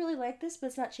 I really like this, but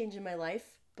it's not changing my life.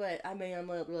 But I'm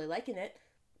really liking it.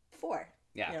 4.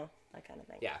 Yeah. That kind of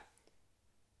thing. Yeah.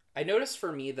 I noticed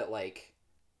for me that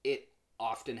it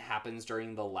often happens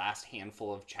during the last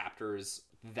handful of chapters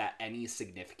that any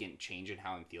significant change in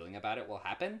how I'm feeling about it will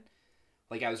happen.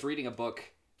 I was reading a book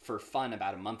for fun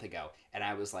about a month ago, and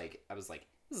I was like,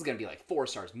 this is going to be 4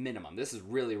 stars minimum. This is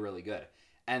really, really good.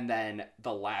 And then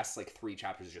the last, like, 3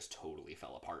 chapters just totally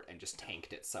fell apart and just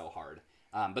tanked it so hard.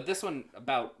 But this one,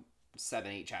 about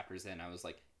 7, 8 chapters in, I was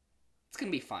like, it's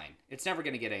going to be fine. It's never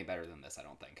going to get any better than this, I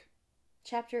don't think.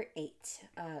 Chapter 8.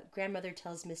 Grandmother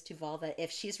tells Miss Duval that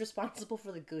if she's responsible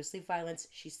for the ghostly violence,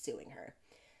 she's suing her.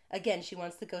 Again, she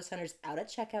wants the ghost hunters out at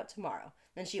checkout tomorrow.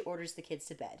 Then she orders the kids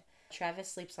to bed.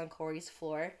 Travis sleeps on Corey's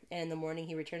floor, and in the morning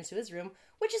he returns to his room,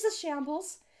 which is a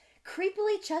shambles.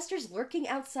 Creepily, Chester's lurking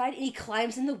outside, and he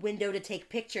climbs in the window to take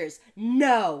pictures.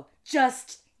 No!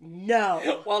 Just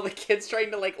no! While the kid's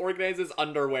trying to, like, organize his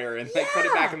underwear and, like, put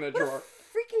it back in the drawer.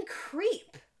 Freaking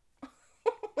creep!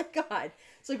 Oh my god.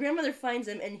 So grandmother finds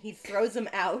him, and he throws him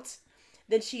out.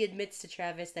 Then she admits to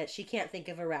Travis that she can't think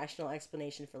of a rational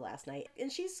explanation for last night,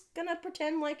 and she's gonna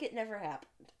pretend like it never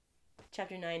happened.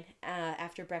 Chapter 9.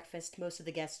 After breakfast, most of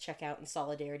the guests check out in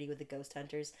solidarity with the ghost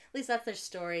hunters. At least that's their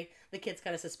story. The kids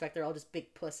kind of suspect they're all just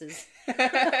big pusses.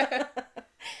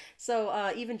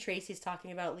 So even Tracy's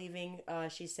talking about leaving.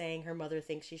 She's saying her mother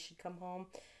thinks she should come home.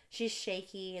 She's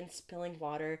shaky and spilling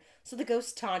water. So the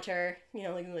ghosts taunt her,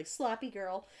 like sloppy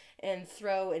girl, and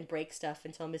throw and break stuff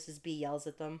until Mrs. B yells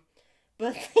at them.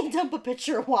 But they dump a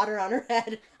pitcher of water on her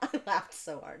head. I laughed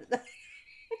so hard at that.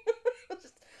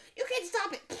 You can't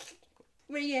stop it!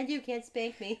 What are you gonna do? You can't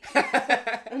spank me.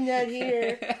 I'm not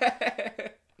here.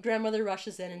 Grandmother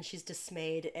rushes in and she's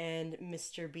dismayed, and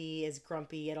Mr. B is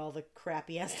grumpy at all the crap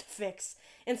he has to fix,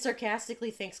 and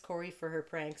sarcastically thanks Corey for her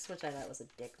pranks, which I thought was a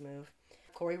dick move.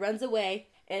 Corey runs away,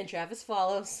 and Travis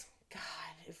follows.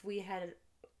 God, if we had...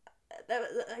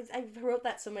 I wrote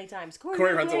that so many times.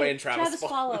 Corey runs away and Travis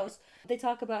follows. They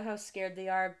talk about how scared they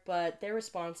are, but they're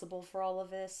responsible for all of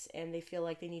this, and they feel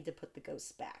like they need to put the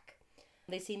ghosts back.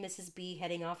 They see Mrs. B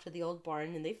heading off to the old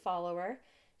barn, and they follow her.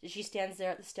 She stands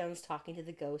there at the stones talking to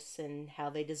the ghosts and how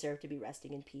they deserve to be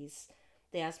resting in peace.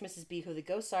 They ask Mrs. B who the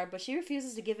ghosts are, but she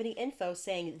refuses to give any info,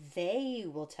 saying they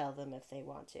will tell them if they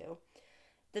want to.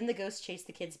 Then the ghosts chase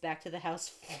the kids back to the house,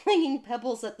 flinging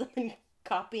pebbles at them and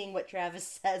copying what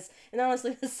Travis says. And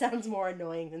honestly, this sounds more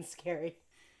annoying than scary.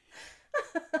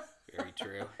 Very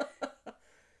true.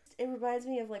 It reminds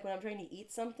me of, like, when I'm trying to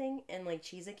eat something and, like,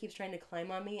 Cheez-It keeps trying to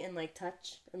climb on me and, like,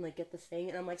 touch and, like, get the thing.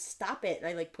 And I'm like, stop it. And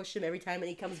I, like, push him every time and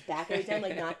he comes back every time,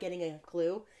 like, not getting a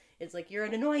clue. It's like, you're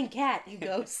an annoying cat, you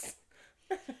ghosts.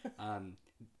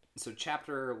 So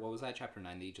chapter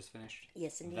 9 that you just finished?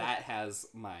 Yes, indeed. That has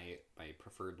my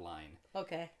preferred line.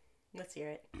 Okay, let's hear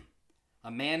it.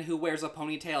 A man who wears a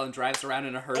ponytail and drives around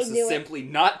in a hearse is simply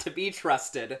not to be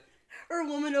trusted. Or a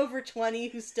woman over 20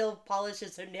 who still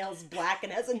polishes her nails black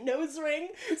and has a nose ring.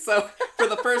 So, for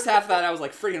the first half of that, I was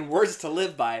like, friggin' words to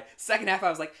live by. Second half, I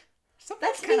was like,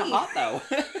 that's kind of hot, though.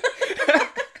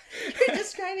 You're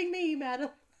describing me, madam.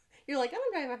 You're like, I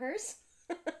don't drive a hearse.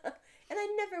 And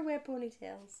I never wear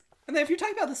ponytails. And then if you're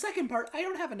talking about the second part, I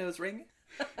don't have a nose ring.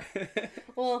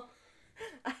 Well,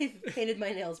 I've painted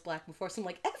my nails black before, so I'm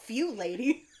like, F you,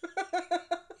 lady.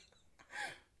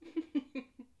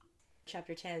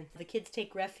 Chapter 10. The kids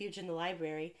take refuge in the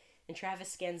library, and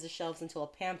Travis scans the shelves until a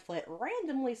pamphlet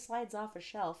randomly slides off a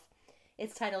shelf.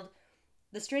 It's titled,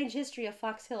 The Strange History of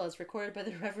Fox Hill, as recorded by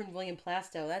the Reverend William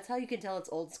Plastow. That's how you can tell it's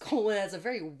old school. It has a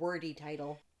very wordy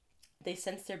title. They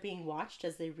sense they're being watched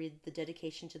as they read the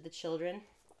dedication to the children.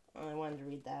 Oh, I wanted to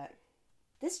read that.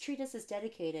 This treatise is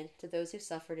dedicated to those who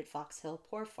suffered at Fox Hill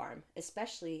Poor Farm,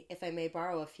 especially, if I may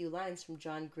borrow a few lines from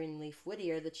John Greenleaf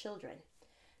Whittier, the children.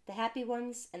 The happy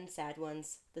ones and sad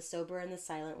ones, the sober and the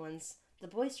silent ones, the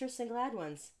boisterous and glad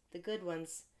ones, the good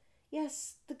ones.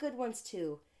 Yes, the good ones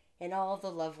too, and all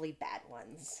the lovely bad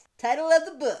ones. Title of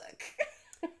the book.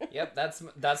 Yep,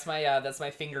 that's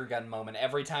my finger gun moment.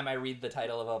 Every time I read the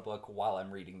title of a book while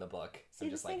I'm reading the book, See,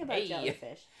 I'm just thing like, about hey.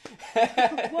 jellyfish.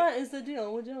 What is the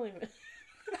deal with jellyfish?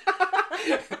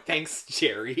 Thanks,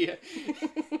 Jerry.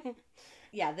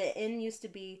 Yeah, the inn used to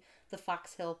be the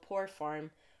Fox Hill Poor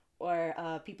Farm,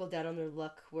 where people down on their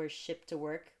luck were shipped to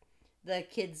work. The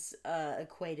kids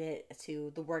equate it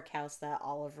to the workhouse that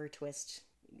Oliver Twist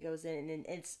goes in,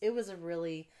 and it was a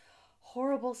really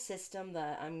horrible system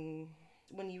that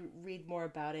when you read more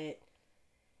about it,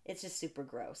 it's just super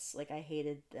gross. Like, I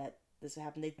hated that this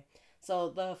happened. So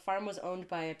the farm was owned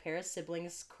by a pair of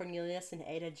siblings, Cornelius and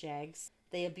Ada Jaggs.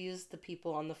 They abused the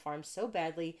people on the farm so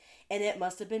badly, and it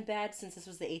must have been bad since this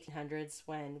was the 1800s,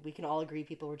 when we can all agree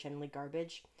people were generally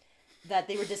garbage, that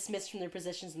they were dismissed from their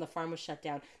positions and the farm was shut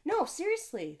down. No,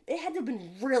 seriously. It had to have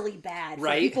been really bad for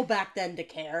people back then to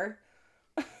care.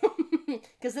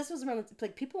 Because this was around,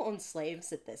 like, people owned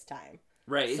slaves at this time.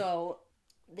 Right. So,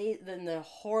 then the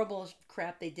horrible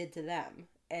crap they did to them,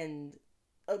 and,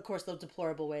 of course, the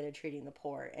deplorable way they're treating the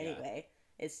poor anyway.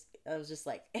 Yeah. I was just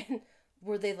like, and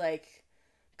Were they like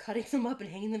cutting them up and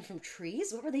hanging them from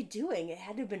trees? What were they doing? It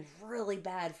had to have been really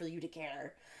bad for you to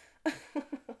care.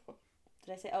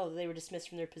 Did I say? Oh, they were dismissed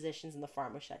from their positions and the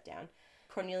farm was shut down.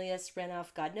 Cornelius ran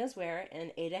off God knows where,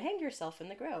 and Ada hanged herself in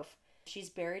the grove. She's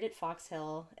buried at Fox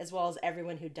Hill, as well as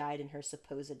everyone who died in her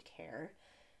supposed care.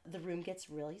 The room gets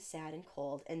really sad and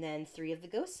cold, and then 3 of the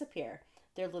ghosts appear.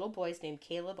 They're little boys named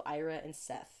Caleb, Ira, and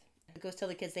Seth. The ghosts tell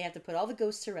the kids they have to put all the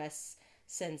ghosts to rest,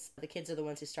 since the kids are the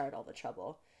ones who started all the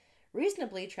trouble.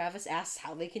 Reasonably, Travis asks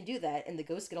how they can do that, and the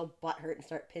ghosts get all butthurt and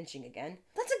start pinching again.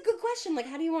 That's a good question. Like,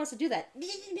 how do you want us to do that?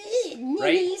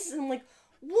 Right? And I'm like,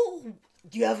 whoa,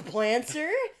 do you have a plan,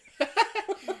 sir?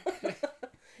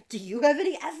 Do you have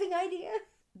any effing idea?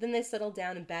 Then they settle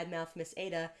down and badmouth Miss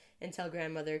Ada until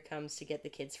grandmother comes to get the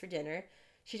kids for dinner.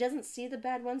 She doesn't see the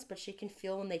bad ones, but she can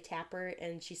feel when they tap her,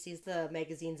 and she sees the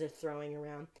magazines they're throwing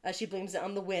around. She blames it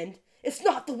on the wind. It's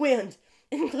not the wind!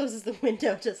 And closes the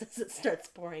window just as it starts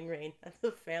pouring rain. That's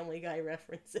a Family Guy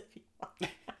reference if you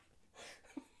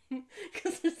want.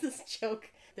 Because there's this joke.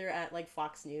 They're at, like,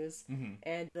 Fox News,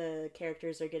 and the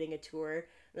characters are getting a tour.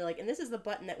 They're like, and this is the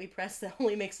button that we press that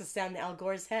only makes a sound in Al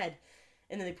Gore's head.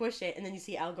 And then they push it, and then you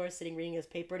see Al Gore sitting reading his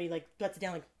paper, and he, like, lets it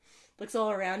down, like, looks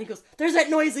all around. He goes, there's that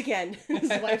noise again. His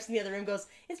wife's in the other room, goes,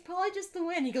 it's probably just the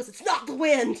wind. He goes, it's not the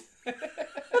wind.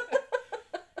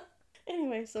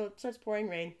 Anyway, so it starts pouring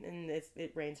rain, and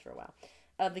it rains for a while.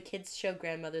 The kids show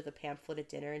grandmother the pamphlet at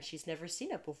dinner, and she's never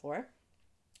seen it before.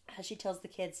 She tells the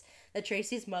kids that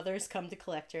Tracy's mother has come to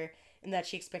collect her, and that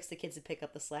she expects the kids to pick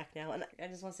up the slack now. And I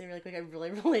just want to say really quick, I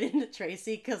really related to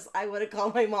Tracy, because I would have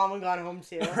called my mom and gone home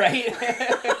too. Right?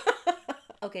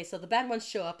 Okay, so the bad ones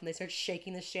show up, and they start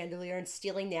shaking the chandelier and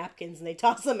stealing napkins, and they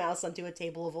toss a mouse onto a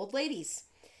table of old ladies.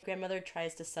 Grandmother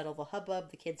tries to settle the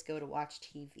hubbub. The kids go to watch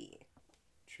TV.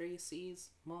 Tracy's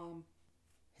mom.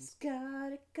 It's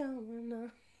got it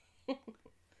going on.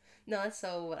 No, that's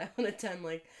so what I would have done,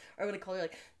 like, or I would have called her,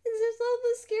 like, is there all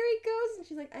the scary ghosts? And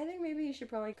she's like, I think maybe you should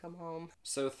probably come home.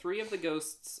 So 3 of the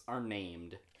ghosts are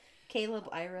named. Caleb,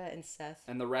 Ira, and Seth.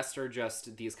 And the rest are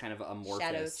just these kind of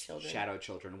amorphous Shadow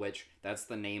children, which that's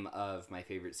the name of my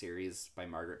favorite series by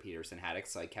Margaret Peterson Haddix.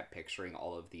 So I kept picturing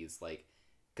all of these, like,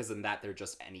 because in that they're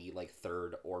just any, like,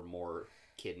 3rd or more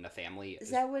kid in a family.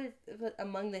 Is that what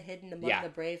Among the Hidden, Among the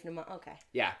Brave, and Among... Okay.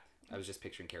 Yeah, I was just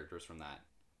picturing characters from that.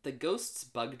 The ghosts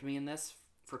bugged me in this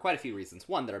for quite a few reasons.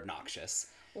 One, they're obnoxious.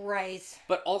 Right.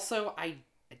 But also, I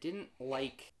didn't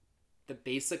like the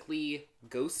basically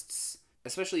ghosts,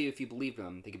 especially if you believe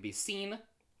them, they could be seen,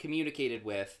 communicated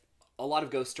with. A lot of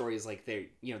ghost stories, like, they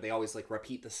always, like,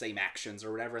 repeat the same actions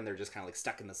or whatever, and they're just kind of, like,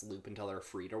 stuck in this loop until they're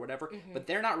freed or whatever. Mm-hmm. But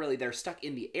they're not really, they're stuck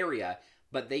in the area,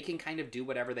 but they can kind of do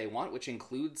whatever they want, which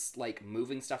includes, like,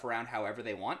 moving stuff around however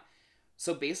they want.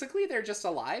 So basically, they're just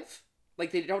alive.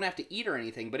 Like, they don't have to eat or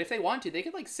anything, but if they want to, they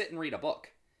could, like, sit and read a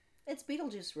book. It's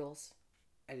Beetlejuice rules.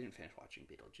 I didn't finish watching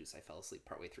Beetlejuice. I fell asleep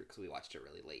partway through because we watched it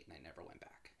really late and I never went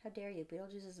back. How dare you?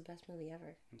 Beetlejuice is the best movie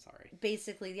ever. I'm sorry.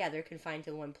 Basically, yeah, they're confined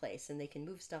to one place and they can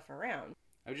move stuff around.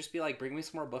 I would just be like, bring me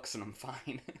some more books and I'm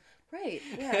fine. Right,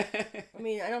 yeah. I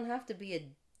mean, I don't have to be a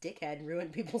dickhead and ruin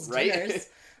people's dinners.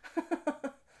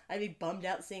 I'd be bummed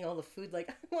out seeing all the food, like,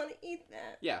 I want to eat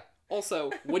that. Yeah.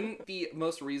 Also, wouldn't the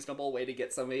most reasonable way to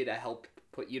get somebody to help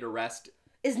put you to rest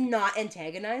is not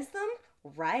antagonize them?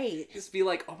 Right. Just be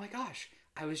like, oh my gosh,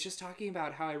 I was just talking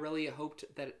about how I really hoped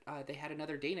that they had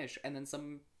another Danish, and then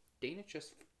some Danish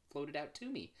just floated out to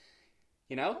me.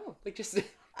 You know? Oh. Like, just...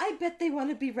 I bet they want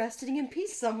to be resting in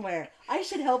peace somewhere. I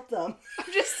should help them.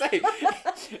 I'm just saying,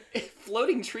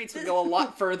 floating treats would go a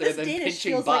lot further than Danish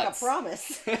pinching feels butts. Like a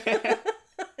promise.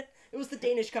 It was the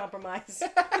Danish compromise.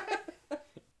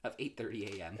 Of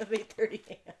 8:30 a.m. Of 8:30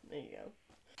 a.m. There you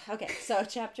go. Okay, so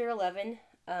chapter 11.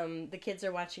 The kids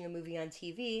are watching a movie on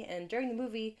TV, and during the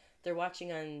movie they're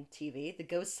watching on TV, the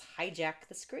ghosts hijack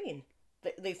the screen.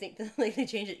 They think that, like, they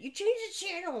change it. You change the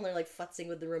channel, and they're like futzing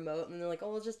with the remote, and they're like,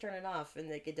 "Oh, we'll just turn it off," and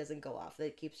like it doesn't go off.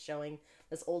 It keeps showing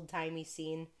this old timey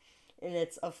scene, and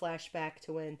it's a flashback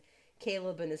to when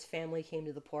Caleb and his family came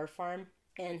to the poor farm,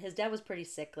 and his dad was pretty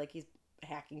sick, like he's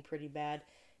hacking pretty bad,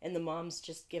 and the mom's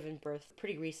just given birth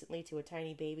pretty recently to a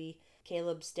tiny baby.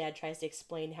 Caleb's dad tries to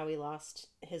explain how he lost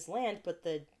his land, but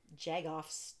the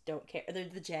Jagoffs don't care. They're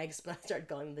the Jags, but I started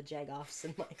calling them the Jagoffs,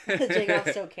 and like the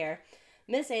Jagoffs don't care.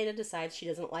 Miss Ada decides she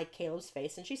doesn't like Caleb's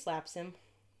face, and she slaps him,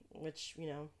 which, you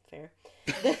know, fair.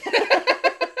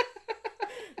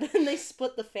 Then they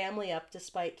split the family up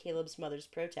despite Caleb's mother's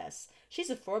protests.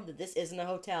 She's informed that this isn't a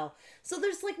hotel. So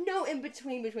there's, like, no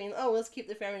in-between between, oh, let's keep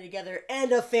the family together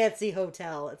and a fancy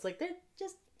hotel. It's like, they're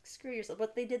just, screw yourself.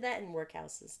 But they did that in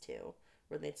workhouses, too.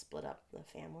 where they'd split up the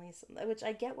families, which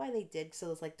I get why they did.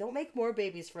 So it's like, don't make more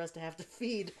babies for us to have to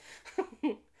feed.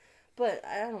 But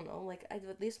I don't know, like, I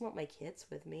at least want my kids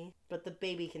with me. But the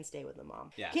baby can stay with the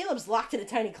mom. Yeah. Caleb's locked in a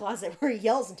tiny closet where he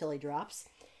yells until he drops.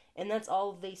 And that's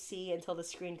all they see until the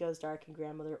screen goes dark and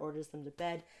grandmother orders them to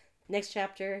bed. Next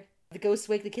chapter, the ghosts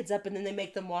wake the kids up and then they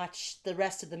make them watch the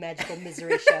rest of the Magical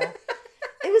Misery Show.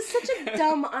 It was such a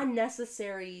dumb,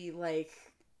 unnecessary, like,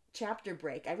 chapter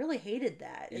break. I really hated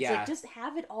that. It's like, just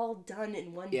have it all done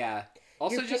in one... Yeah.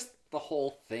 Also, just the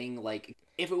whole thing, like,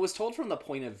 if it was told from the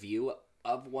point of view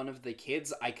of one of the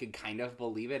kids, I could kind of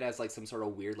believe it as like some sort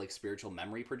of weird like spiritual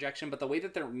memory projection, but the way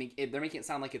that they're making it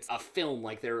sound like it's a film,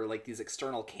 like they're like these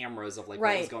external cameras of like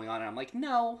what is going on, and I'm like,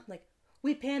 no. Like,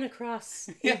 we pan across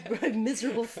a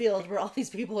miserable field where all these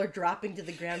people are dropping to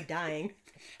the ground dying.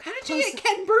 How did you get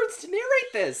Ken Burns to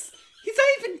narrate this? He's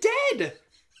not even dead!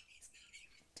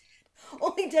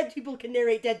 Only dead people can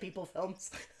narrate dead people films.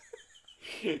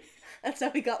 That's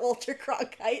how we got Walter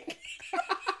Cronkite.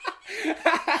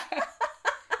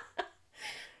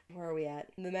 Where are we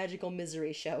at? The Magical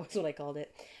Misery Show is what I called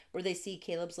it. Where they see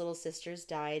Caleb's little sisters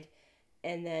died,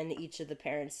 and then each of the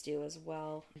parents do as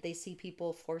well. They see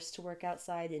people forced to work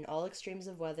outside in all extremes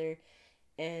of weather,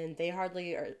 and they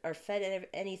hardly are fed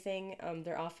anything.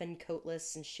 They're often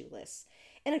coatless and shoeless.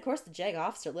 And of course the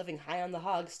Jag-offs are living high on the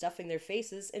hog, stuffing their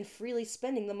faces, and freely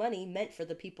spending the money meant for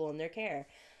the people in their care.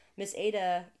 Miss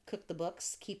Ada cooked the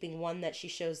books, keeping one that she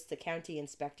shows the county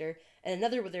inspector, and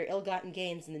another with their ill-gotten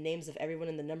gains and the names of everyone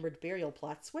in the numbered burial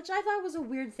plots, which I thought was a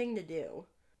weird thing to do.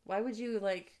 Why would you,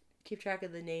 like, keep track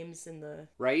of the names in the...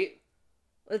 Right?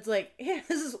 It's like, yeah,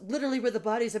 this is literally where the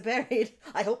bodies are buried.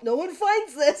 I hope no one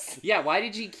finds this. Yeah, why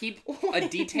did you keep a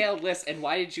detailed list, and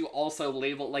why did you also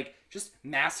label, like, just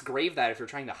mass grave that if you're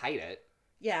trying to hide it?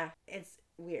 Yeah, it's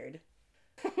weird.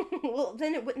 Well,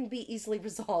 then it wouldn't be easily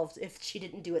resolved if she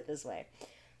didn't do it this way.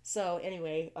 So,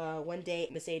 anyway, one day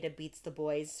Miss Ada beats the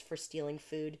boys for stealing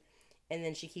food, and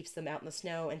then she keeps them out in the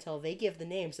snow until they give the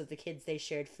names of the kids they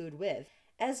shared food with.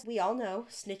 As we all know,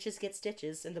 snitches get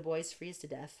stitches, and the boys freeze to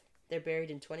death. They're buried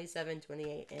in 27,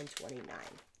 28, and 29.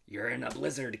 You're in a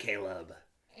blizzard, Caleb.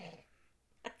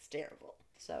 That's terrible.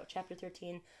 So, chapter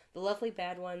 13. The lovely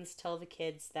bad ones tell the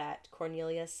kids that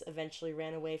Cornelius eventually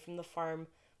ran away from the farm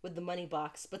with the money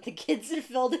box, but the kids had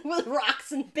filled it with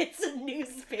rocks and bits of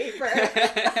newspaper.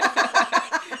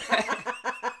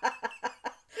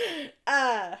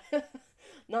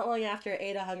 Not long after,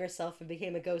 Ada hung herself and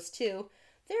became a ghost too,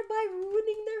 thereby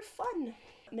ruining their fun.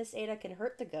 Miss Ada can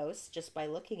hurt the ghosts just by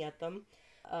looking at them.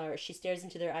 She stares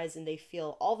into their eyes and they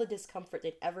feel all the discomfort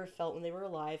they'd ever felt when they were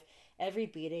alive, every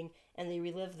beating, and they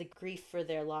relive the grief for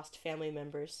their lost family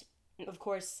members. Of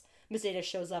course, Miss Ada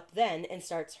shows up then and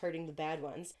starts hurting the bad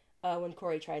ones. When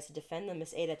Corey tries to defend them,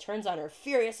 Miss Ada turns on her,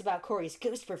 furious about Corey's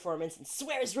ghost performance, and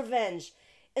swears revenge.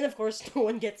 And of course, no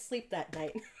one gets sleep that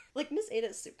night. Like, Miss Ada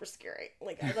is super scary.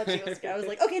 Like, I thought she was scary. I was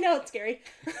like, okay, no, it's scary.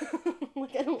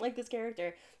 Like, I don't like this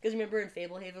character. Because remember in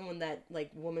Fablehaven when that,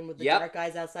 like, woman with the dark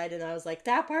eyes outside, and I was like,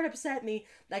 that part upset me.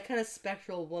 That kind of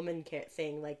spectral woman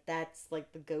thing, like, that's,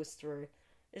 like, the ghost word.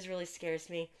 It really scares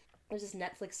me. There's this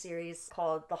Netflix series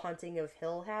called The Haunting of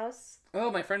Hill House. Oh,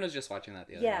 my friend was just watching that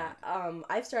the other night.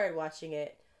 I've started watching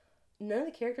it. None of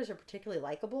the characters are particularly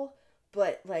likable,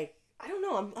 but, like, I don't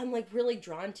know, I'm like, really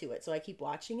drawn to it, so I keep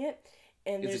watching it.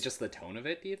 And is it just the tone of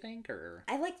it, do you think, or?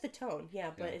 I like the tone,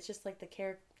 yeah, but it's just, like, the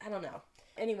character, I don't know.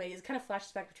 Anyway, it kind of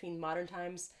flashes back between modern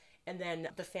times, and then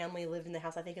the family lived in the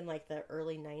house, I think in, like, the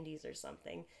early 90s or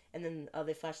something, and then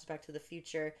they flashes back to the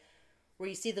future, where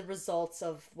you see the results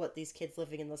of what these kids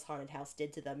living in this haunted house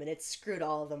did to them, and it screwed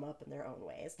all of them up in their own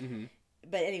ways. Mm-hmm.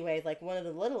 But anyway, like, one of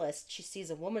the littlest, she sees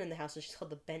a woman in the house, and she's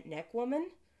called the Bent Neck Woman.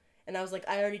 And I was like,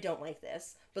 I already don't like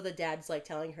this. But the dad's, like,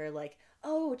 telling her, like,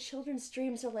 oh, children's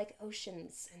dreams are like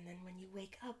oceans. And then when you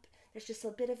wake up, there's just a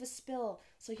bit of a spill.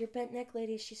 So your bent neck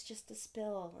lady, she's just a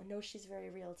spill. I know she's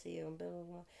very real to you. And blah, blah,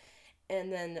 blah.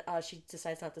 And then she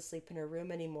decides not to sleep in her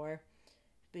room anymore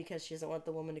because she doesn't want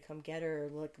the woman to come get her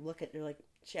or look at her. Like,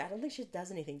 I don't think she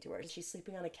does anything to her. She's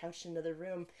sleeping on a couch in another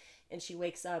room, and she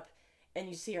wakes up, and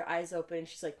you see her eyes open, and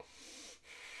she's like...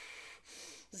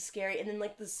 This is scary, and then,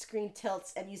 like, the screen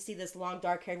tilts, and you see this long,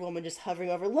 dark-haired woman just hovering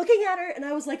over, looking at her, and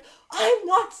I was like, I'm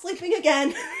not sleeping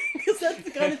again! Because that's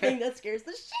the kind of thing that scares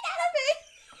the shit out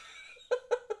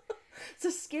of me! So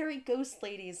scary ghost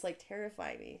ladies, like,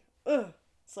 terrify me. Ugh.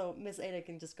 So Miss Ada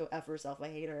can just go F herself, I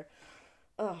hate her.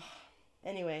 Ugh.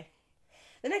 Anyway.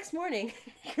 The next morning,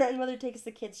 grandmother takes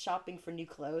the kids shopping for new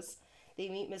clothes. They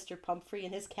meet Mr. Pumphrey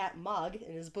and his cat Mog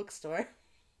in his bookstore.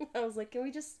 I was like, can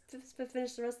we just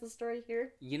finish the rest of the story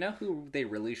here? You know who they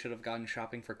really should have gone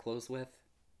shopping for clothes with?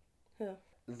 Who?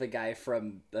 The guy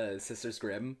from Sisters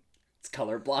Grimm. It's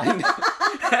colorblind.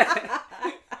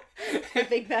 The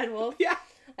big bad wolf? Yeah.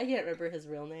 I can't remember his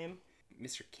real name.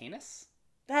 Mr. Canis?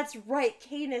 That's right,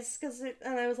 Canis,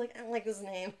 and I was like, I don't like this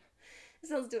name. It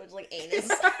sounds too much like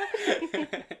anus.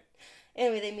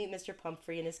 Anyway, they meet Mr.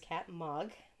 Pumphrey and his cat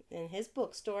Mog in his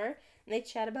bookstore, and they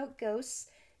chat about ghosts,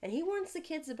 and he warns the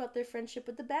kids about their friendship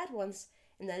with the bad ones,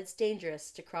 and that it's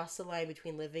dangerous to cross the line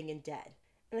between living and dead.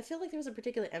 And I feel like there was a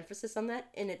particular emphasis on that,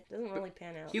 and it doesn't really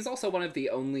pan out. He's also one of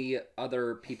the only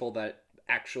other people that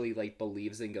actually, like,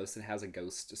 believes in ghosts and has a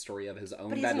ghost story of his own.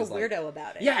 But he's that a is, weirdo like,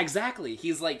 about it. Yeah, exactly.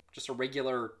 He's, like, just a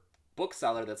regular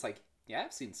bookseller that's like, yeah,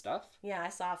 I've seen stuff. Yeah, I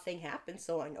saw a thing happen,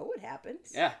 so I know it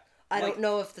happens. Yeah. I don't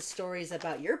know if the stories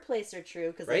about your place are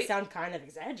true, because they sound kind of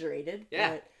exaggerated.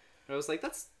 Yeah. But... I was like,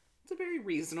 that's a very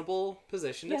reasonable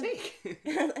position to take.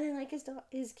 I like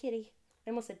his kitty. I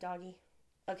almost said doggy.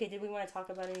 Okay, did we want to talk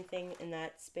about anything in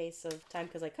that space of time?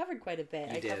 Because I covered quite a bit.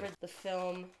 You did. Covered the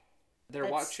film. They're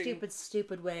that watching...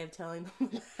 stupid way of telling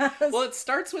them. Well, it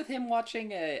starts with him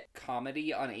watching a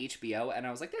comedy on HBO, and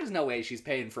I was like, there's no way she's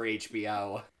paying for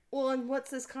HBO. Well, and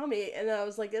what's this comedy? And I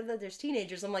was like, there's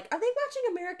teenagers. I'm like, are they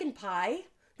watching American Pie?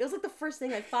 That was like the first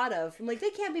thing I thought of. I'm like, they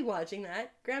can't be watching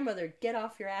that. Grandmother, get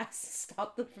off your ass.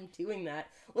 Stop them from doing that.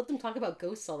 Let them talk about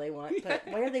ghosts all they want. But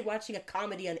why are they watching a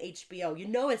comedy on HBO? You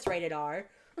know it's rated R.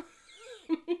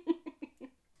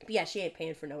 But yeah, she ain't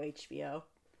paying for no HBO.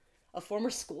 A former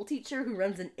school teacher who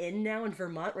runs an inn now in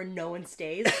Vermont where no one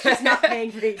stays. She's not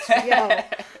paying for HBO.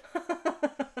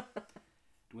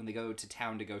 When they go to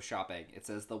town to go shopping, it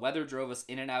says the weather drove us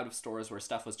in and out of stores where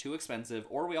stuff was too expensive,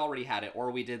 or we already had it, or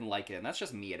we didn't like it. And that's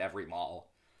just me at every mall.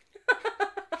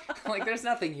 Like, there's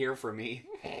nothing here for me.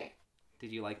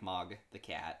 Did you like Mog, the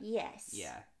cat? Yes.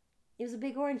 Yeah. He was a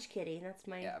big orange kitty. That's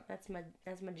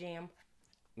my jam.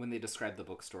 When they describe the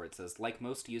bookstore, it says, like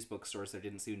most used bookstores, there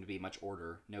didn't seem to be much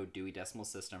order. No Dewey Decimal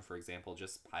System, for example,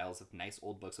 just piles of nice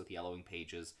old books with yellowing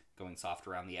pages going soft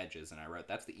around the edges. And I wrote,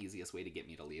 that's the easiest way to get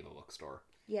me to leave a bookstore.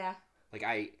 Yeah. Like,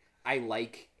 I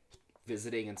like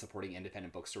visiting and supporting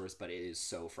independent bookstores, but it is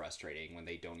so frustrating when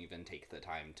they don't even take the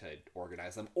time to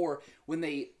organize them. Or when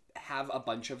they have a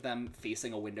bunch of them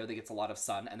facing a window that gets a lot of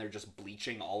sun and they're just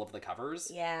bleaching all of the covers.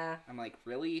 Yeah. I'm like,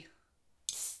 really?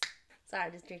 Sorry,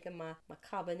 I'm just drinking my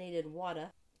carbonated water.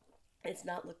 It's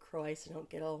not LaCroix, so don't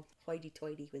get all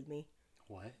hoity-toity with me.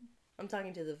 What? I'm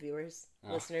talking to the viewers,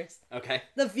 listeners. Okay.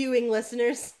 The viewing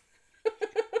listeners.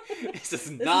 This is This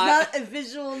is not a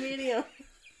visual medium.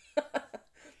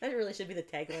 That really should be the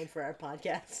tagline for our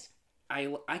podcast. I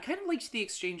kind of liked the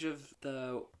exchange of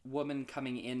the woman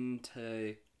coming in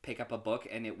to pick up a book,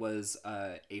 and it was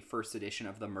a first edition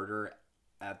of The Murder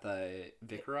at the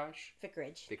Vicarage.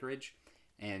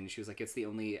 And she was like, it's the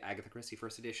only Agatha Christie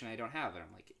first edition I don't have. And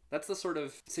I'm like, that's the sort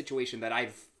of situation that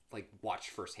I've, like,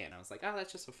 watched firsthand. I was like, oh,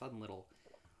 that's just a fun little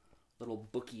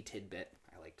booky tidbit.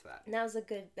 I liked that. And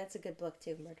that's a good book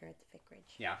too, Murder at the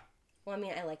Vicarage. Yeah. Well, I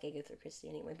mean, I like Agatha Christie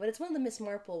anyway, but it's one of the Miss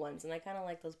Marple ones, and I kind of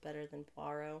like those better than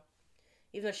Poirot.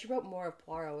 Even though she wrote more of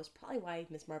Poirot, is probably why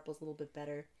Miss Marple's a little bit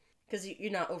better. Because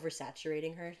you're not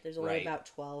oversaturating her. There's only about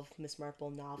 12 Miss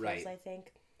Marple novels, I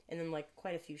think. And then, like,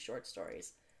 quite a few short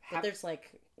stories. But there's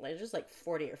like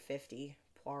 40 or 50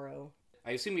 Poirot.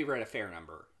 I assume you've read a fair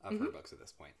number of her books at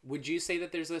this point. Would you say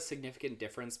that there's a significant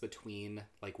difference between,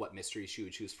 like, what mysteries she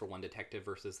would choose for one detective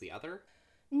versus the other?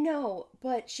 No,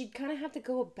 but she'd kind of have to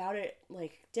go about it,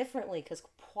 like, differently, because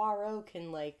Poirot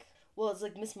can, like... Well, it's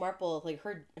like Miss Marple, like,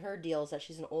 her deal is that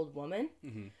she's an old woman.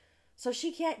 Mm-hmm. So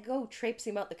she can't go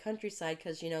traipsing about the countryside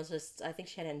because, just... I think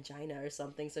she had angina or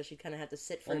something, so she kind of had to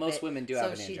sit for a bit. Well, most women do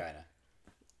have an angina.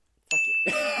 Fuck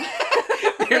you.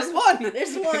 There's one!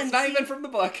 There's one! It's not even from the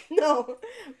book. No,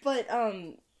 but,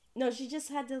 no, she just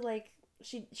had to, like...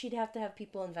 She'd have to have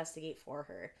people investigate for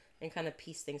her and kind of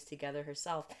piece things together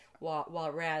herself,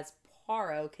 while Raz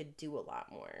Poirot could do a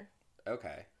lot more.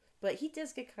 Okay. But he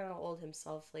does get kind of old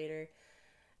himself later.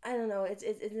 I don't know.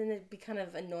 It'd be kind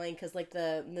of annoying because, like,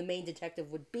 the main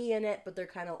detective would be in it, but they're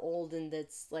kind of old, and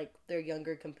it's like their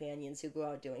younger companions who go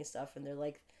out doing stuff, and they're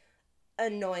like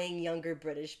annoying younger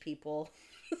British people.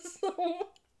 So.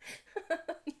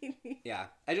 Yeah,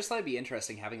 I just thought it'd be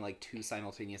interesting having, like, two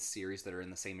simultaneous series that are in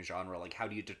the same genre. Like, how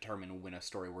do you determine when a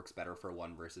story works better for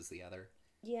one versus the other?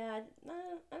 Yeah,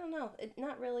 I don't know.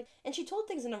 Not really. And she told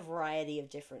things in a variety of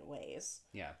different ways.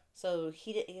 Yeah. So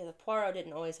the Poirot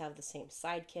didn't always have the same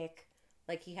sidekick.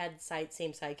 Like, he had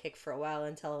same sidekick for a while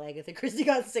until Agatha Christie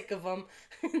got sick of him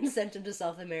and sent him to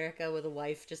South America with a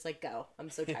wife. Just like, go. I'm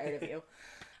so tired of you.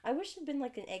 I wish it'd been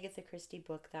like an Agatha Christie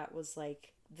book that was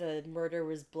like the murder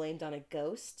was blamed on a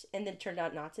ghost and then turned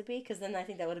out not to be, because then I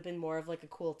think that would have been more of like a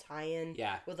cool tie-in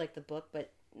Yeah. with like the book.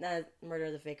 But Murder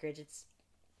of the Vicarage, it's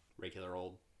Regular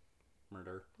old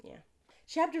murder. yeah.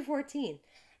 Chapter 14.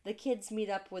 The kids meet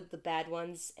up with the bad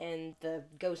ones, and the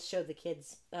ghosts show the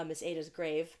kids Miss Ada's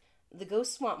grave. The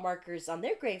ghosts want markers on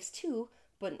their graves too,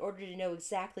 but in order to know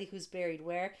exactly who's buried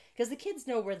where, because the kids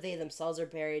know where they themselves are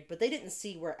buried, but they didn't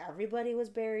see where everybody was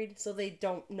buried, so they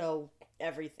don't know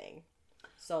everything.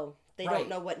 So they Right. don't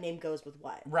know what name goes with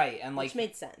what. Right, and like Which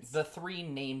made sense. the 3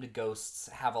 named ghosts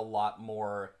have a lot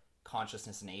more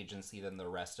consciousness and agency than the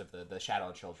rest of the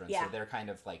Shadow Children. Yeah. So they're kind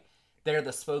of like, they're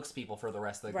the spokespeople for the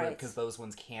rest of the group, Right. because those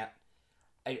ones can't.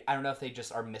 I don't know if they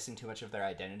just are missing too much of their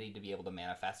identity to be able to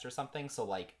manifest or something. So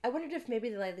like, I wondered if maybe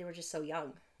they were just so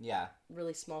young. yeah,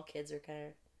 Really small kids are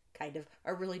kind of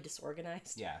are really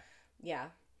disorganized. yeah, Yeah.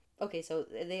 Okay, so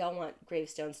they all want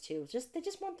gravestones too. They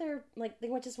just want their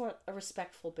just want a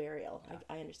respectful burial. Yeah.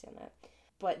 I understand that.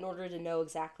 But in order to know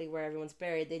exactly where everyone's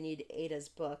buried, they need Ada's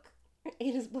book.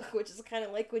 Ada's book, which is kind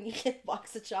of like when you get a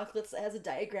box of chocolates that has a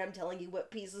diagram telling you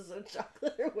what pieces of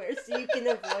chocolate are where, so you can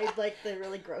avoid like the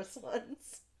really gross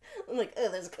ones. I'm like, oh,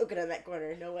 there's a coconut in that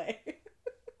corner. No way.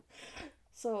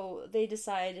 So they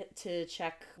decide to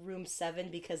check room 7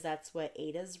 because that's what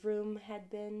Ada's room had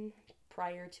been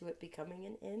prior to it becoming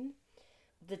an inn.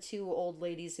 The 2 old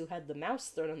ladies who had the mouse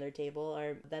thrown on their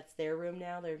table that's their room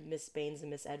now. They're Miss Baines and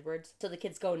Miss Edwards. So the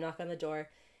kids go knock on the door,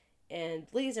 and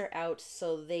ladies are out,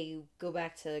 so they go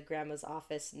back to Grandma's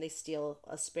office and they steal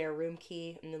a spare room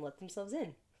key and then let themselves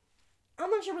in. I'm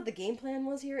not sure what the game plan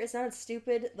was here. It sounded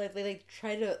stupid. Like they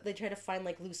try to find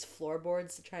like loose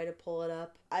floorboards to try to pull it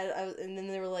up. And then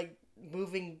they were like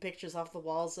moving pictures off the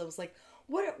walls. So I was like,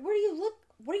 What are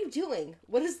you doing?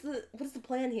 What is the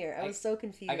plan here? I was so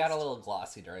confused. I got a little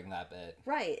glossy during that bit.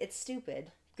 Right, it's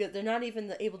stupid. They're not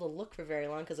even able to look for very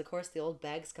long because of course the old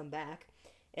bags come back,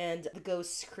 and the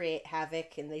ghosts create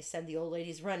havoc and they send the old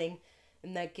ladies running.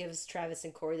 And that gives Travis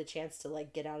and Corey the chance to,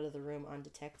 like, get out of the room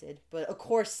undetected. But, of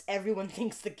course, everyone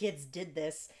thinks the kids did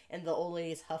this, and the old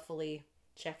ladies huffily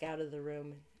check out of the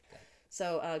room.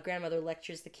 So, grandmother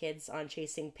lectures the kids on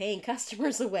chasing paying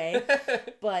customers away,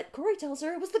 but Corey tells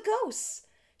her it was the ghosts.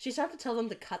 She starts to tell them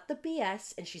to cut the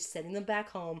BS, and she's sending them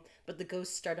back home, but the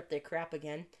ghosts start up their crap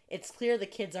again. It's clear the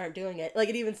kids aren't doing it. Like,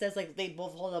 it even says, like, they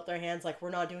both hold up their hands like,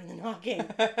 we're not doing the knocking.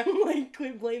 Like,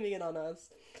 quit blaming it on us.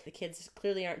 The kids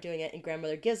clearly aren't doing it, and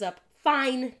grandmother gives up.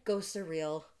 Fine, ghosts are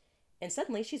real. And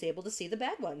suddenly she's able to see the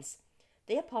bad ones.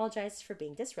 They apologize for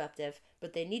being disruptive,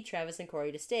 but they need Travis and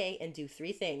Corey to stay and do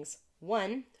 3 things.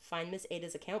 1, find Miss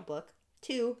Ada's account book.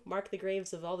 2, mark the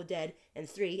graves of all the dead. And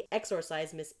 3,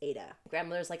 exorcise Miss Ada.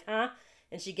 Grandmother's like, huh?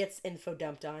 And she gets info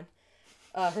dumped on.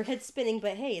 Her head's spinning,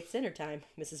 but hey, it's dinner time,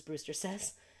 Mrs. Brewster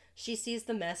says. She sees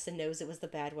the mess and knows it was the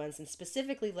bad ones, and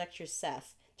specifically lectures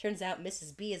Seth. Turns out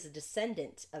Mrs. B is a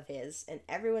descendant of his, and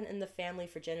everyone in the family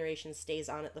for generations stays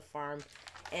on at the farm,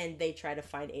 and they try to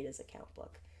find Ada's account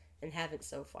book, and haven't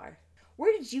so far.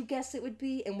 Where did you guess it would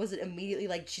be? And was it immediately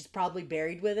like she's probably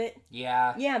buried with it?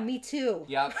 Yeah. Yeah, me too.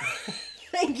 Yep.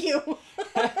 Thank you.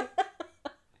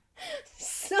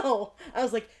 So, I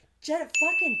was like,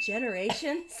 fucking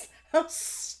generations? How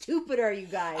stupid are you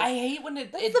guys? I hate when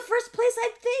That's the first place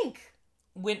I'd think.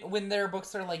 When their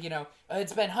books are like,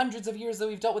 it's been hundreds of years that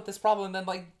we've dealt with this problem, and then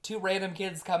like 2 random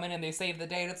kids come in and they save the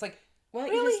day, and it's like, Why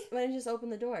don't you just open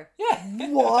the door? yeah.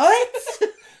 What?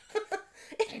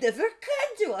 It never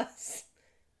occurred to us.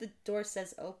 The door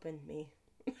says open me.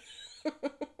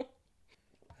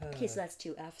 Okay, so that's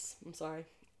 2 Fs. I'm sorry.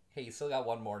 Hey, you still got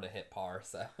 1 more to hit par,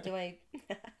 so. Do I?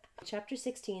 Chapter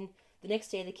 16. The next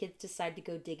day, the kids decide to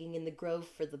go digging in the grove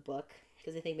for the book,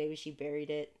 because they think maybe she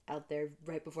buried it out there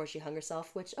right before she hung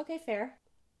herself, which, okay, fair.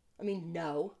 I mean,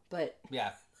 no, but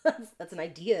Yeah. that's an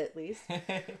idea at least.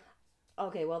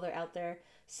 Okay, while they're out there,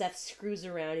 Seth screws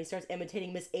around. He starts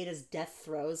imitating Miss Ada's death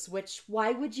throes, which,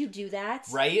 why would you do that?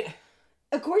 Right?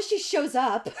 Of course she shows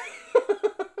up.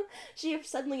 She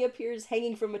suddenly appears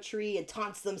hanging from a tree and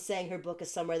taunts them, saying her book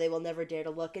is somewhere they will never dare to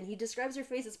look, and he describes her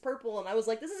face as purple, and I was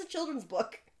like, this is a children's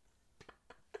book.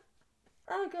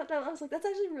 Oh god, no, I was like, that's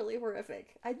actually really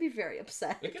horrific. I'd be very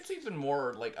upset. It gets even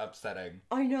more, like, upsetting.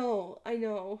 I know.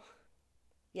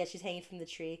 Yeah, she's hanging from the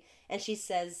tree, and she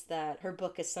says that her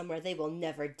book is somewhere they will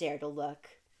never dare to look.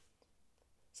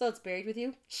 So it's buried with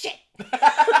you? Shit!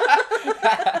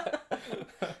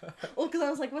 Well, because I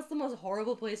was like, what's the most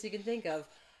horrible place you can think of?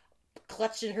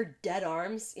 Clutched in her dead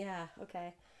arms? Yeah,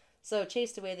 okay. So,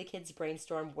 chased away, the kids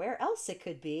brainstorm where else it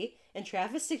could be, and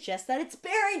Travis suggests that it's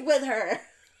buried with her!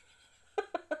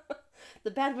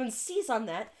 The bad one sees on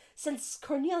that, Since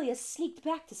Cornelius sneaked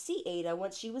back to see Ada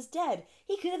once she was dead,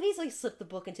 he could have easily slipped the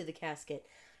book into the casket.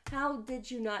 How did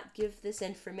you not give this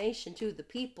information to the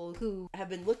people who have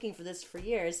been looking for this for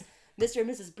years? Mr. and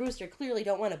Mrs. Brewster clearly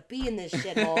don't want to be in this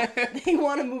shithole. They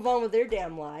want to move on with their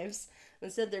damn lives.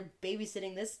 Instead, they're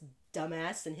babysitting this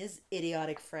dumbass and his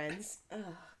idiotic friends.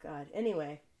 Oh, God.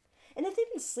 Anyway. And if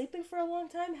they've been sleeping for a long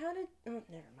time, how did... Oh,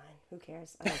 never mind. Who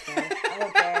cares? I don't care. I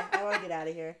don't care. I want to get out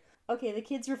of here. Okay, the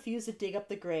kids refuse to dig up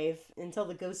the grave until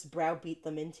the ghosts browbeat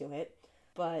them into it.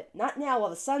 But not now while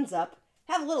the sun's up.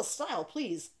 Have a little style,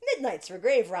 please. Midnight's for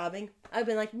grave robbing. I've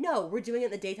been like, no, we're doing it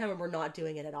in the daytime and we're not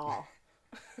doing it at all.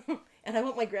 And I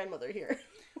want my grandmother here.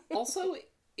 Also,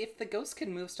 if the ghosts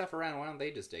can move stuff around, why don't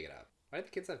they just dig it up? Why do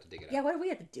the kids have to dig it up? Yeah, why do we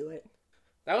have to do it?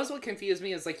 That was what confused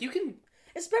me, is like, you can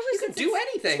Especially do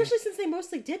anything. Especially since they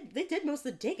did most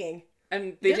of the digging.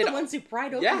 And They're the ones who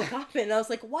pried open the Yeah. coffin. And I was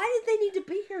like, why did they need to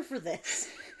be here for this?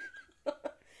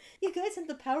 You guys had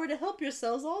the power to help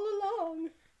yourselves all along.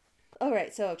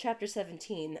 Alright, so chapter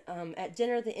 17. At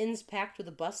dinner, the inn's packed with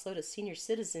a busload of senior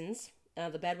citizens.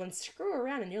 The bad ones screw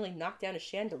around and nearly knock down a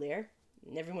chandelier.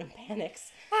 And everyone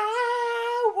panics.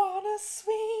 I wanna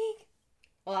swing.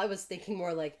 Well, I was thinking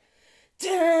more like,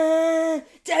 da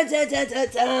da da da da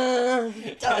da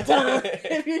da da.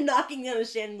 If you're knocking down a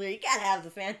chandelier, you gotta have the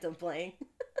Phantom playing.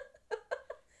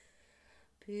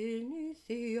 Beneath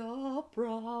your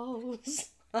brows,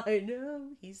 I know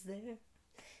he's there.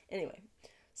 Anyway,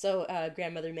 so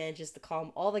grandmother manages to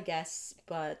calm all the guests,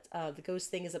 but the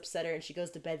ghost thing has upset her and she goes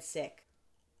to bed sick.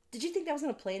 Did you think that was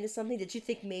going to play into something? Did you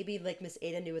think maybe, like, Miss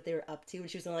Ada knew what they were up to and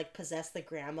she was going to, like, possess the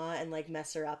grandma and, like,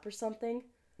 mess her up or something?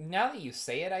 Now that you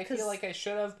say it, I feel like I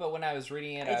should have, but when I was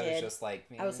reading it, I was just like...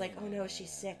 I was like, oh no,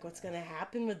 she's sick. What's going to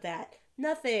happen with that?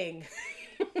 Nothing.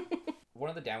 One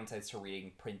of the downsides to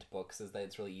reading print books is that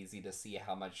it's really easy to see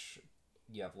how much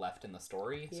you have left in the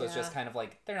story. So it's just kind of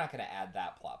like, they're not going to add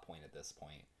that plot point at this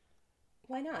point.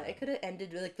 Why not? It could have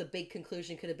ended with, like, the big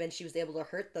conclusion could have been she was able to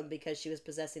hurt them because she was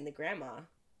possessing the grandma.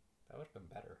 That would have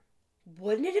been better.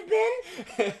 Wouldn't it have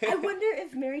been? I wonder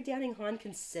if Mary Downing Hahn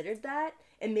considered that,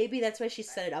 and maybe that's why she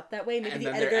set it up that way. Maybe And the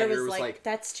then their editor editor was was like, like,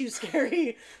 that's too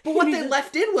scary. But what they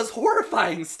left in was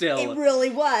horrifying still. It really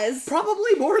was.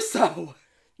 Probably more so.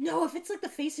 No, if it's like the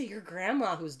face of your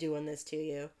grandma who's doing this to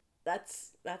you,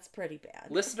 that's pretty bad.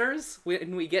 Listeners,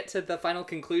 when we get to the final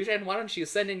conclusion, why don't you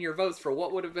send in your votes for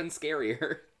what would have been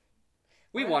scarier?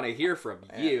 We want to hear from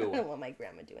you. I don't want my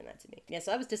grandma doing that to me. Yeah,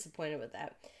 so I was disappointed with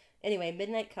that. Anyway,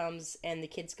 midnight comes, and the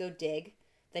kids go dig.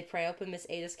 They pry open Miss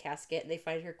Ada's casket, and they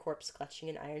find her corpse clutching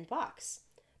an iron box.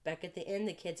 Back at the inn,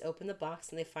 the kids open the box,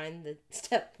 and they find the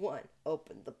step one,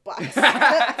 open the box.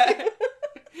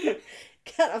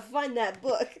 Gotta find that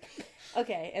book.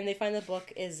 Okay, and they find the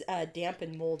book is damp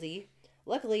and moldy.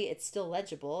 Luckily, it's still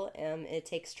legible, and it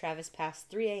takes Travis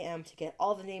past 3 a.m. to get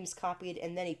all the names copied,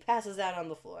 and then he passes out on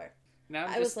the floor. Now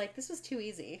I was like, this was too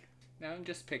easy. Now I'm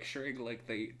just picturing, like,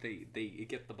 they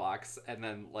get the box, and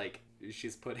then, like,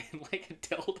 she's put in, like, a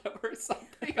dildo or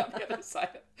something on the other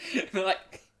side. And they're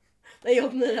like... They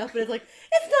open it up, and it's like,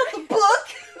 it's not the book!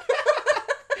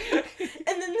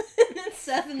 and then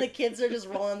Seth and the kids are just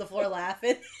rolling on the floor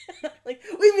laughing. Like,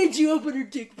 we made you open her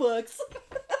dick box.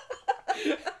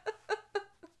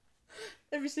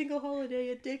 Every single holiday,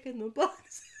 a dick in the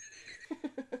box.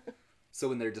 So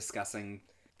when they're discussing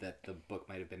that the book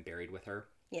might have been buried with her...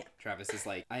 Yeah. Travis is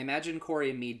like, I imagine Corey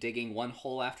and me digging one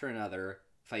hole after another,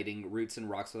 fighting roots and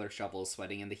rocks with our shovels,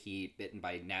 sweating in the heat, bitten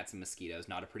by gnats and mosquitoes.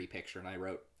 Not a pretty picture. And I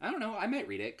wrote, I don't know, I might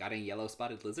read it. Got any yellow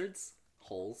spotted lizards?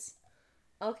 Holes.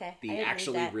 Okay. The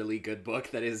actually really good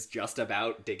book that is just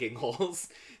about digging holes.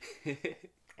 I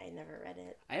never read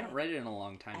it. I haven't read it in a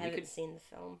long time. I haven't seen the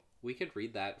film. We could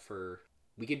read that for...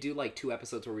 We could do, like, 2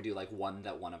 episodes where we do, like, one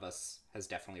that one of us has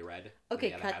definitely read. Okay,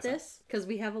 the other cut hasn't. this, because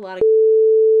we have a lot of...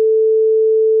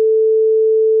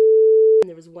 And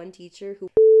there was one teacher who...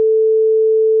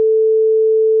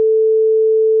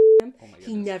 Oh my he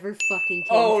goodness. never fucking came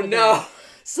Oh for no! them.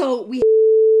 So we...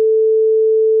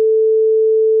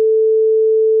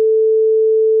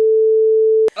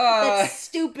 That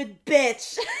stupid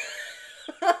bitch!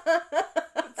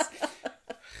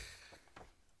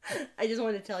 I just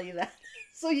wanted to tell you that,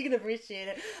 so you can appreciate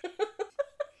it.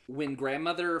 When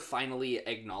grandmother finally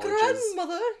acknowledges...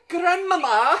 Grandmama!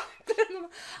 Grandmama!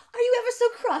 Are you ever so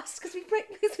cross because we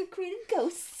created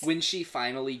ghosts? When she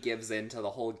finally gives in to the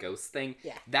whole ghost thing,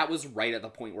 that was right at the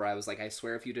point where I was like, I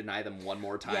swear if you deny them one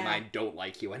more time, I don't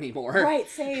like you anymore. Right,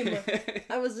 same.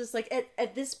 I was just like,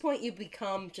 at this point you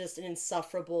become just an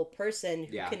insufferable person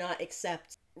who cannot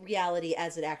accept reality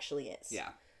as it actually is. Yeah.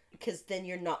 because then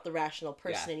you're not the rational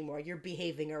person Yeah. anymore. You're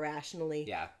behaving irrationally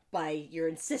Yeah. by your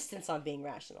insistence on being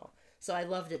rational. So I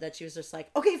loved it that she was just like,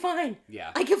 okay, fine.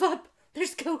 Yeah. I give up.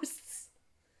 There's ghosts.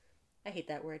 I hate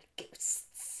that word.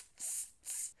 Ghosts.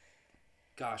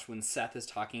 Gosh, when Seth is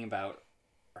talking about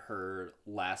her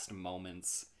last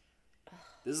moments,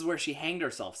 this is where she hanged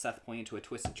herself, Seth pointing to a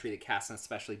twisted tree that cast an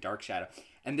especially dark shadow.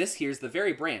 And this here's the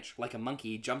very branch, like a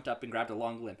monkey, jumped up and grabbed a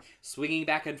long limb. Swinging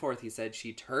back and forth, he said,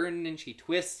 she turned and she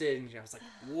twisted, and I was like,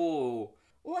 whoa.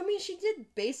 Well, I mean, she did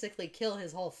basically kill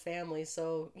his whole family,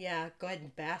 so yeah, go ahead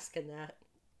and bask in that.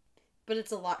 But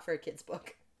it's a lot for a kid's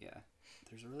book. Yeah.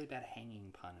 There's a really bad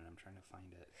hanging pun, and I'm trying to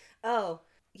find it. Oh,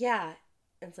 yeah.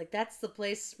 And it's like, that's the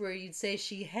place where you'd say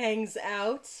she hangs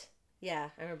out. Yeah,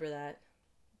 I remember that.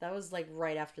 That was like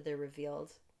right after they're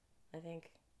revealed, I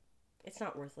think. It's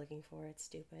not worth looking for. It's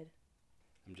stupid.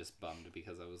 I'm just bummed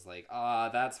because I was like,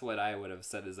 that's what I would have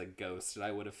said as a ghost, and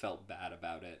I would have felt bad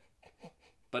about it.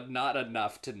 But not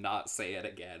enough to not say it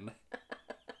again.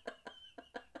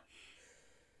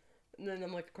 And then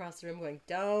I'm like across the room going,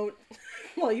 don't,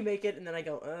 while you make it, and then I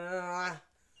go,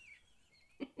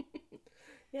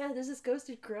 Yeah, there's this ghost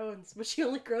who groans, but she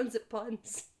only groans at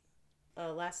puns.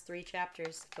 Last 3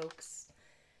 chapters, folks.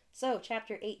 So,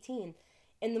 chapter 18.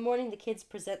 In the morning, the kids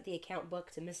present the account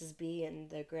book to Mrs. B and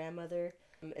their grandmother,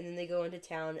 and then they go into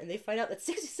town, and they find out that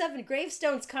 67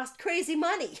 gravestones cost crazy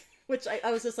money. Which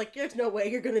I was just like, there's no way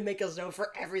you're going to make a stone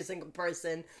for every single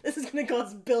person. This is going to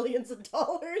cost billions of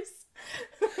dollars.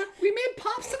 We made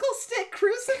popsicle stick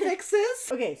crucifixes!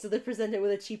 Okay, so they're presented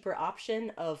with a cheaper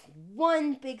option of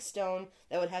one big stone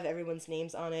that would have everyone's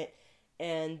names on it,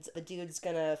 and the dude's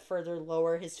gonna further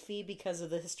lower his fee because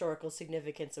of the historical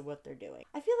significance of what they're doing.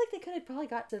 I feel like they could have probably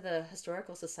got to the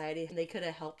historical society and they could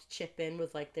have helped chip in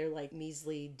with like their like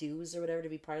measly dues or whatever to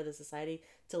be part of the society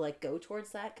to like go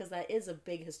towards that, because that is a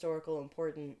big historical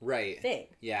important thing.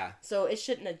 Yeah. So it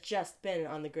shouldn't have just been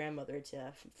on the grandmother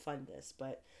to fund this,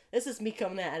 but this is me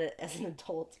coming at it as an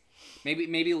adult.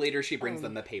 Maybe later she brings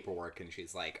them the paperwork and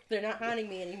she's like, they're not haunting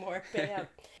me anymore. But yeah.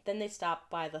 Then they stop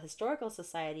by the historical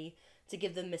society to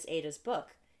give them Miss Ada's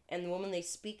book. And the woman they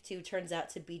speak to turns out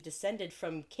to be descended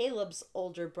from Caleb's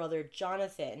older brother,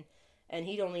 Jonathan. And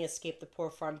he'd only escaped the poor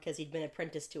farm because he'd been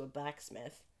apprenticed to a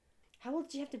blacksmith. How old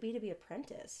did you have to be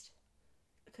apprenticed?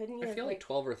 Couldn't you? I feel like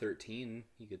 12 or 13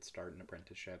 you could start an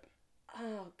apprenticeship.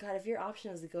 Oh, God, if your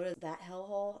option is to go to that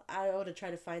hellhole, I would have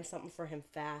tried to find something for him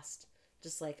fast.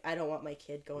 Just like, I don't want my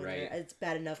kid going there. It's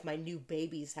bad enough my new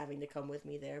baby's having to come with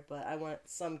me there, but I want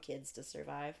some kids to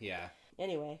survive. Yeah.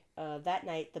 Anyway, that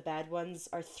night, the bad ones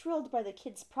are thrilled by the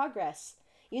kids' progress.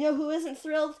 You know who isn't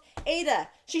thrilled? Ada!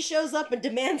 She shows up and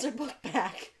demands her book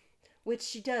back. Which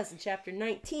she does in chapter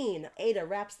 19. Ada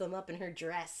wraps them up in her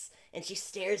dress, and she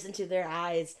stares into their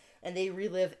eyes, and they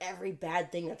relive every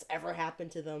bad thing that's ever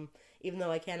happened to them. Even though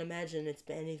I can't imagine it's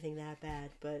been anything that bad,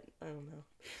 but I don't know.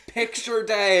 Picture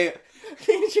day!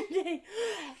 Picture day!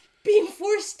 Being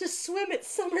forced to swim at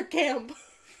summer camp!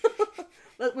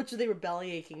 Which they were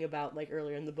bellyaching about, like,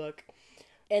 earlier in the book.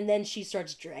 And then she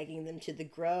starts dragging them to the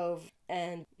grove.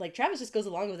 And, like, Travis just goes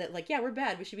along with it. Like, yeah, we're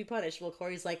bad. We should be punished. Well,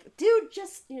 Corey's like, dude,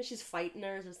 just, she's fighting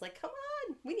her. Just like, come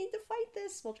on. We need to fight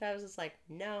this. Well, Travis is like,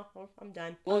 no, I'm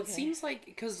done. Well, okay. It seems like,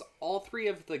 because all 3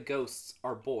 of the ghosts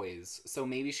are boys. So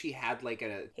maybe she had, like,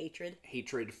 a...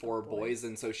 Hatred for boys.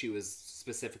 And so she was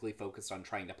specifically focused on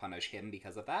trying to punish him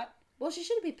because of that. Well, she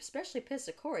shouldn't be especially pissed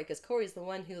at Corey. Because Corey's the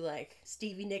one who, like,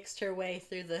 Stevie Nicksed her way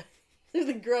through the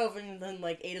grove, and then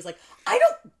like Ada's like, I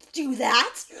don't do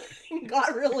that, and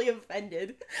got really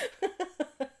offended.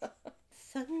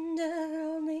 Thunder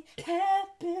only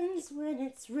happens when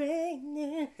it's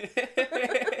raining.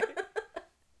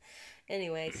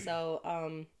 Anyway,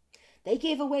 so they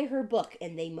gave away her book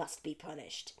and they must be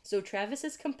punished. So Travis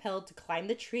is compelled to climb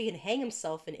the tree and hang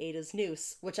himself in Ada's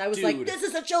noose, which I was like, this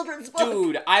is a children's book.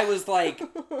 Dude, I was like,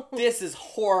 this is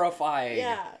horrifying.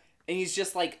 Yeah. And he's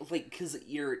just like, because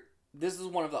this is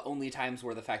one of the only times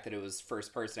where the fact that it was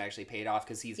first person actually paid off,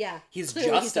 because he's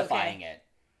justifying it.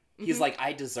 He's like,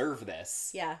 I deserve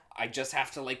this. Yeah. I just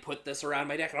have to, like, put this around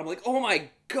my neck. And I'm like, oh my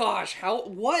gosh,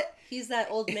 what? He's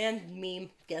that old man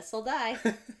meme. Guess I'll die.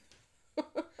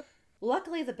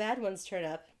 Luckily, the bad ones turn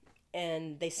up,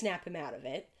 and they snap him out of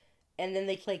it. And then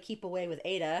they play keep away with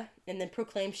Ada, and then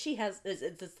proclaim she has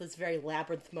this very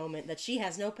labyrinth moment that she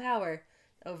has no power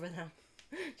over them.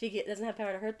 She doesn't have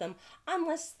power to hurt them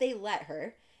unless they let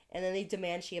her. And then they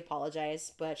demand she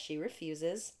apologize, but she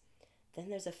refuses. Then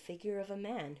there's a figure of a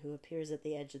man who appears at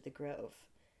the edge of the grove.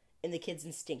 And the kids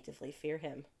instinctively fear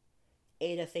him.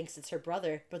 Ada thinks it's her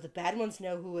brother, but the bad ones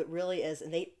know who it really is,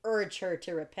 and they urge her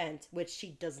to repent, which she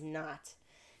does not.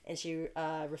 and she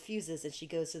refuses, and she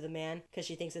goes to the man because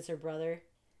she thinks it's her brother.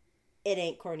 It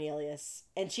ain't Cornelius.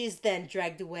 And she's then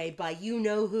dragged away by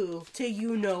you-know-who to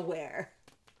you-know-where.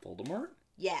 Voldemort?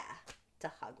 Yeah,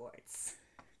 to Hogwarts.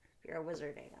 You're a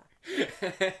wizard,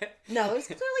 Ada. No, it was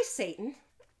clearly Satan.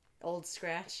 Old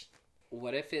Scratch.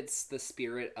 What if it's the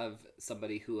spirit of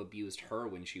somebody who abused her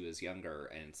when she was younger,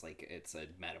 and it's a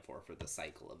metaphor for the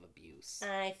cycle of abuse?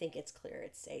 I think it's clear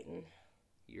it's Satan.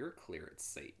 You're clear it's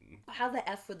Satan. How the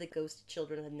F would the ghost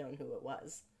children have known who it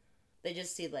was? They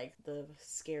just see, like, the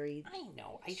scary... I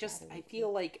know. I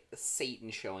feel like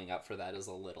Satan showing up for that is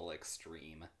a little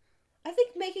extreme. I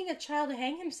think making a child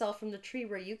hang himself from the tree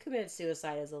where you committed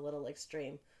suicide is a little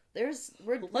extreme.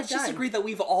 Let's just agree that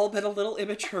we've all been a little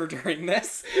immature during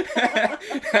this.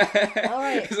 All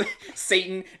right.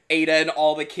 Satan, Ada, and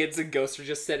all the kids and ghosts are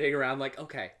just sitting around like,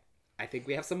 okay, I think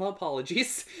we have some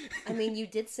apologies. I mean, you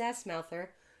did sass mouth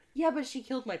her. Yeah, but she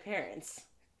killed my parents.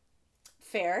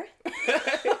 Fair.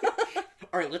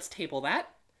 All right, let's table that.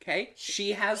 Okay,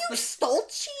 she has You stole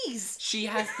cheese. She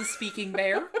has the speaking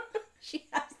bear. She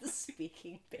has the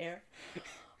speaking bear.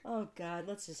 Oh, God,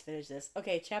 let's just finish this.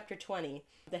 Okay, chapter 20.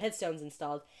 The headstone's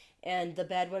installed, and the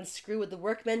bad ones screw with the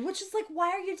workmen, which is like,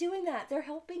 why are you doing that? They're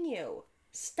helping you.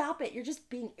 Stop it. You're just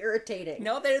being irritating.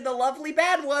 No, they're the lovely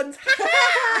bad ones.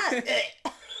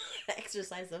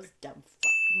 Exercise those dumb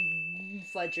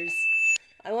fudgers.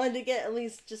 I wanted to get at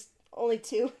least just only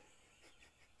 2.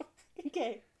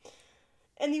 Okay.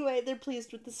 Anyway, they're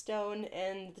pleased with the stone,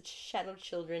 and the shadow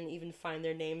children even find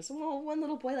their names. Well, one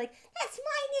little boy like, that's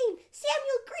my name,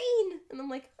 Samuel Green! And I'm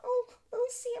like, oh,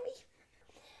 Sammy.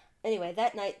 Anyway,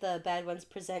 that night the bad ones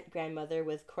present grandmother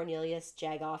with Cornelius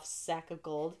Jagoff's sack of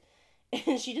gold,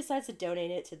 and she decides to donate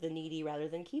it to the needy rather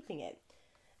than keeping it.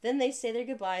 Then they say their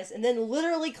goodbyes, and then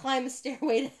literally climb a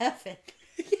stairway to heaven.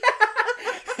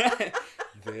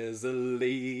 There's a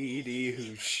lady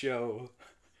who's show.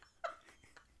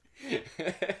 And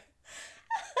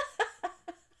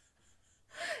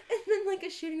then, like, a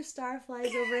shooting star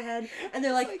flies overhead, and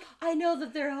they're like, I know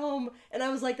that they're home. And I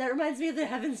was like, that reminds me of the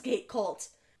Heaven's Gate cult.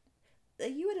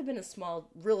 You would have been a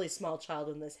really small child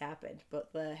when this happened,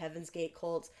 but the Heaven's Gate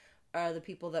cult are the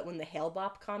people that when the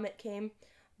Hale-Bopp comet came,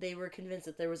 they were convinced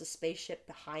that there was a spaceship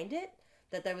behind it,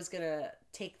 that was going to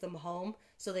take them home,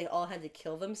 so they all had to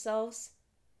kill themselves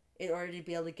in order to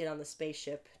be able to get on the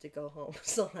spaceship to go home.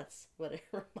 So that's what it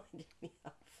reminded me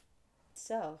of.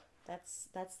 So, that's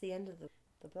the end of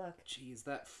the book. Jeez,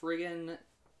 that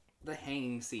the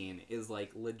hanging scene is,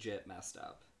 like, legit messed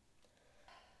up.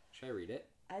 Should I read it?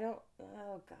 Oh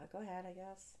God, go ahead, I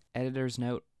guess. Editor's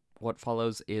note. What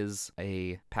follows is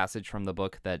a passage from the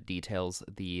book that details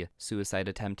the suicide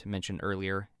attempt mentioned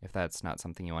earlier. If that's not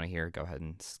something you want to hear, go ahead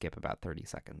and skip about 30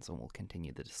 seconds and we'll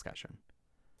continue the discussion.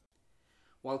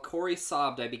 While Corey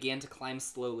sobbed, I began to climb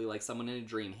slowly like someone in a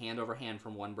dream, hand over hand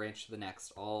from one branch to the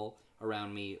next. All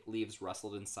around me, leaves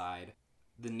rustled and sighed.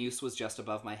 The noose was just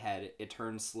above my head. It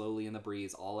turned slowly in the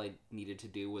breeze. All I needed to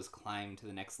do was climb to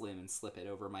the next limb and slip it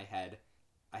over my head.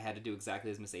 I had to do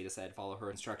exactly as Miss Ada said, follow her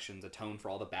instructions, atone for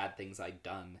all the bad things I'd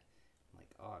done. I'm like,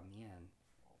 oh man.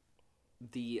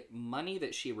 The money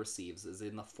that she receives is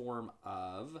in the form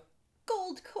of...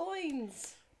 gold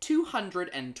coins!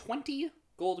 220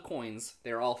 gold coins.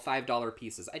 They're all $5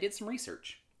 pieces. I did some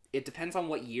research. It depends on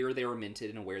what year they were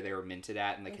minted and where they were minted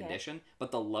at and the condition,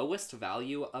 but the lowest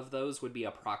value of those would be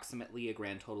approximately a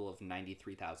grand total of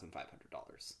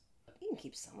 $93,500. You can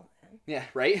keep some of them. Yeah,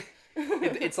 right?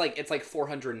 It's like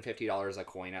 $450 a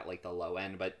coin at like the low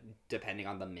end, but depending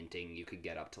on the minting, you could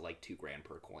get up to like $2,000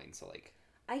 per coin. So like,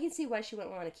 I can see why she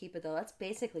wouldn't want to keep it though. That's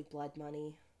basically blood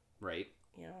money. Right?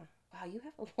 Yeah. Wow, you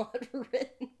have a lot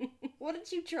written. What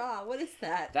did you draw? What is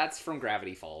that? That's from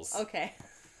Gravity Falls. Okay.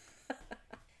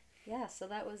 Yeah, so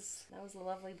that was the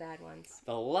lovely bad ones.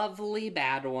 The lovely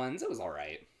bad ones. It was all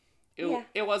right.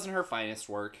 It wasn't her finest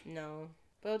work. No,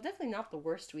 but definitely not the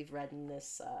worst we've read in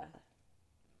this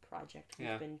project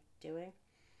we've been doing.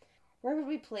 Where would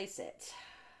we place it?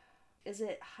 Is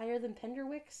it higher than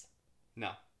Penderwick's?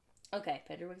 No. Okay,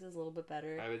 Penderwick's is a little bit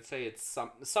better. I would say it's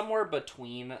somewhere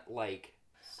between like.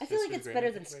 I feel like it's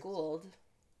better than Schooled.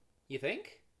 You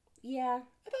think? Yeah.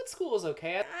 I thought School was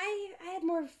okay. I had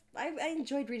more. I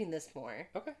enjoyed reading this more.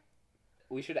 Okay.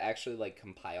 We should actually like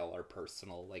compile our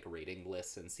personal like rating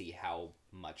lists and see how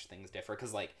much things differ,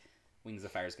 because like Wings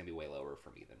of Fire is gonna be way lower for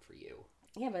me than for you.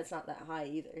 Yeah, but it's not that high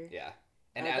either. Yeah.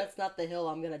 And that's not the hill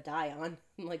I'm gonna die on.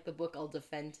 Like the book I'll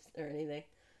defend or anything.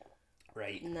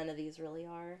 Right. None of these really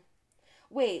are.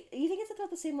 Wait, you think it's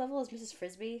about the same level as Mrs.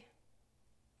 Frisbee?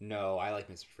 No, I like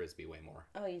Mr. Frisbee way more.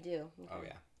 Oh, you do? Okay. Oh,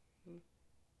 yeah.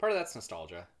 Part of that's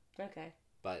nostalgia. Okay.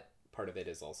 But part of it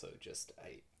is also just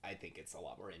I think it's a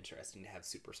lot more interesting to have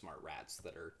super smart rats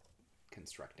that are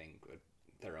constructing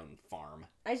their own farm.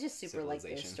 I just super like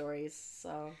their civilization. stories,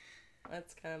 so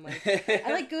that's kind of my...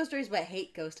 I like ghost stories, but I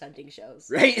hate ghost hunting shows.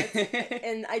 Right?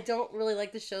 And I don't really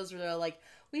like the shows where they're like,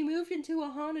 we moved into a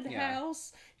haunted Yeah.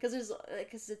 house, because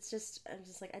it's just, I'm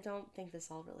just like, I don't think this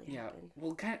all really Yeah. happened.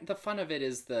 Well, the fun of it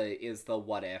is the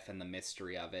what if and the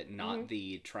mystery of it, not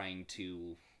the trying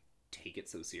to take it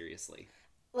so seriously.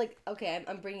 Like, okay,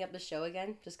 I'm bringing up the show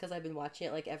again just because I've been watching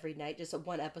it like every night, just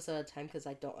one episode at a time, because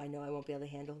I know I won't be able to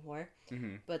handle more.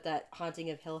 Mm-hmm. But that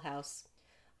Haunting of Hill House,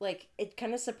 like, it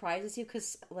kind of surprises you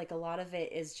because like a lot of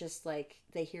it is just like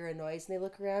they hear a noise and they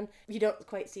look around. You don't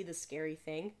quite see the scary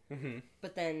thing,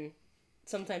 but then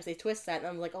sometimes they twist that, and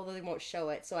I'm like, although they won't show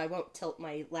it, so I won't tilt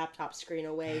my laptop screen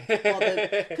away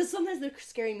because sometimes the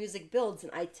scary music builds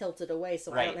and I tilt it away,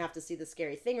 so I don't have to see the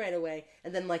scary thing right away.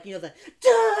 And then like, you know, the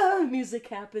duh music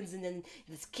happens, and then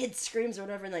this kid screams or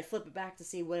whatever, and I flip it back to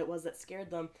see what it was that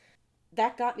scared them.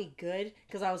 That got me good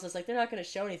because I was just like, they're not going to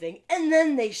show anything, and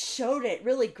then they showed it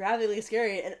really graphically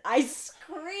scary, and I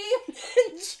screamed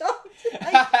and jumped.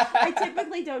 I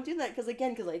typically don't do that because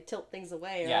I tilt things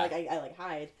away, or like I like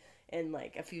hide. And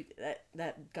like a few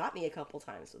that got me a couple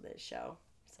times with this show,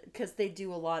 because they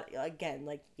do a lot. Again,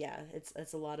 like, yeah,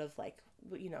 it's a lot of like,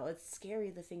 you know, it's scary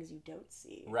the things you don't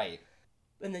see, Right.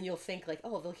 and then you'll think like,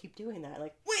 oh, they'll keep doing that.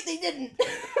 Like, wait, they didn't.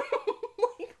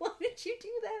 Like, why did you do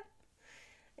that?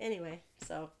 Anyway,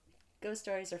 so ghost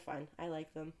stories are fun. I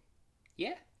like them.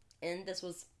 Yeah. And this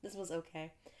was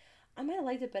okay. I might have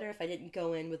liked it better if I didn't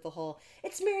go in with the whole,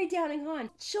 it's Mary Downing Hahn.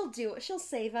 She'll do it. She'll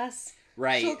save us.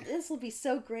 Right. This will be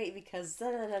so great because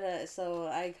da-da-da-da. So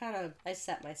I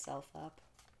set myself up.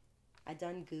 I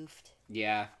done goofed.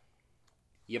 Yeah.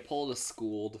 You pulled a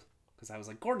Schooled, because I was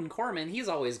like, Gordon Corman, he's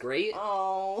always great.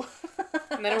 Oh.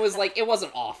 And then it was like, it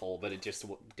wasn't awful, but it just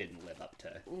didn't live up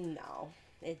to... No,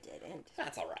 it didn't.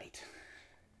 That's alright.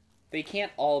 They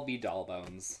can't all be doll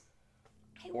bones.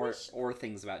 I Or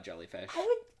things about jellyfish. I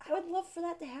would love for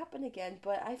that to happen again,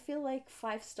 but I feel like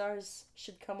 5 stars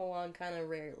should come along kind of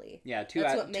rarely. Yeah, 2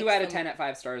 That's out, what makes 2 out of them- 10 at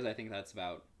 5 stars, I think that's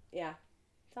about... Yeah,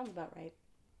 sounds about right.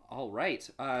 All right.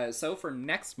 So for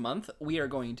next month, we are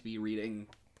going to be reading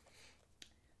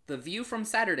The View from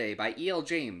Saturday by E.L.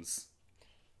 James.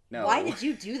 No. Why did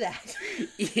you do that?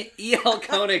 E.L.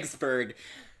 Konigsberg.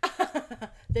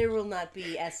 There will not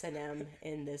be S&M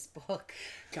in this book.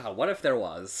 God, what if there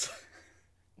was?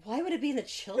 Why would it be in the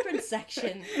children's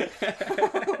section?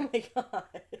 Oh my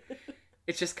god.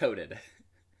 It's just coded.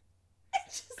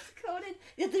 It's just coded.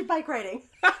 Yeah, they're bike riding.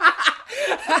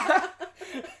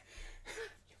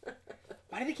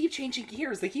 Why do they keep changing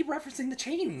gears? They keep referencing the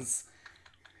chains.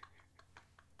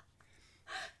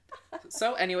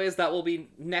 So, anyways, that will be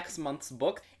next month's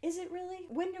book. Is it really?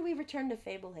 When do we return to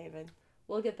Fablehaven?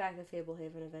 We'll get back to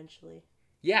Fablehaven eventually.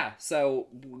 Yeah, so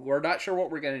we're not sure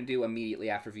what we're going to do immediately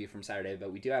after View from Saturday,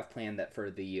 but we do have planned that for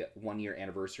the 1-year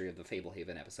anniversary of the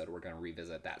Fablehaven episode, we're going to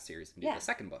revisit that series and do the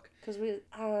second book. Because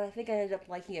I think I ended up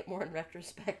liking it more in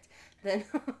retrospect than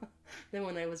than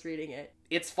when I was reading it.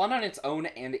 It's fun on its own,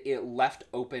 and it left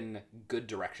open good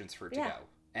directions for it to Yeah. go.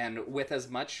 And with as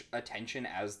much attention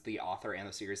as the author and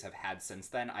the series have had since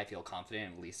then, I feel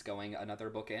confident in at least going another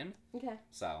book in. Okay.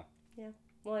 So. Yeah.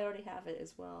 Well, I already have it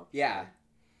as well. Yeah. So.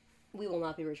 We will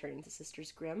not be returning to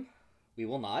Sisters Grimm. We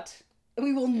will not.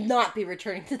 We will not be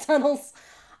returning to Tunnels.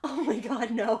 Oh my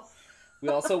god, no. We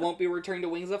also won't be returning to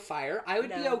Wings of Fire. I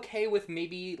would be No. okay with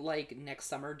maybe, like, next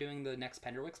summer doing the next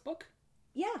Penderwick's book.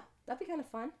 Yeah, that'd be kind of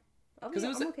fun. I'm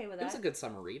okay with that. It was a good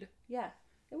summer read. Yeah,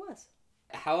 it was.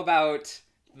 How about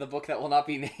the book that will not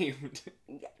be named?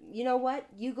 You know what?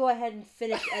 You go ahead and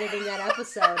finish editing that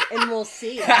episode, and we'll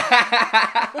see.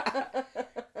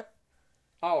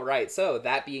 All right, so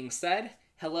that being said,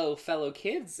 Hello Fellow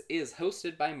Kids is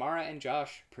hosted by Mara and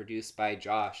Josh, produced by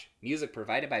Josh, music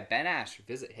provided by Ben Ash.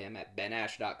 Visit him at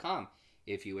benash.com.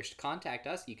 If you wish to contact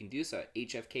us, you can do so at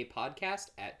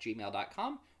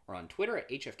hfkpodcast@gmail.com or on Twitter at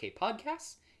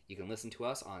hfkpodcast. You can listen to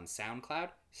us on SoundCloud,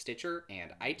 Stitcher,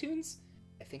 and iTunes.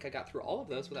 I think I got through all of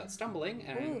those without stumbling,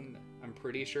 and I'm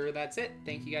pretty sure that's it.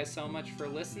 Thank you guys so much for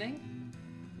listening.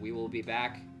 We will be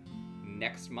back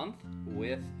next month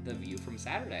with The View from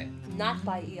Saturday. Not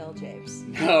by E.L. James.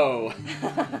 No.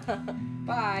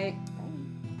 Bye.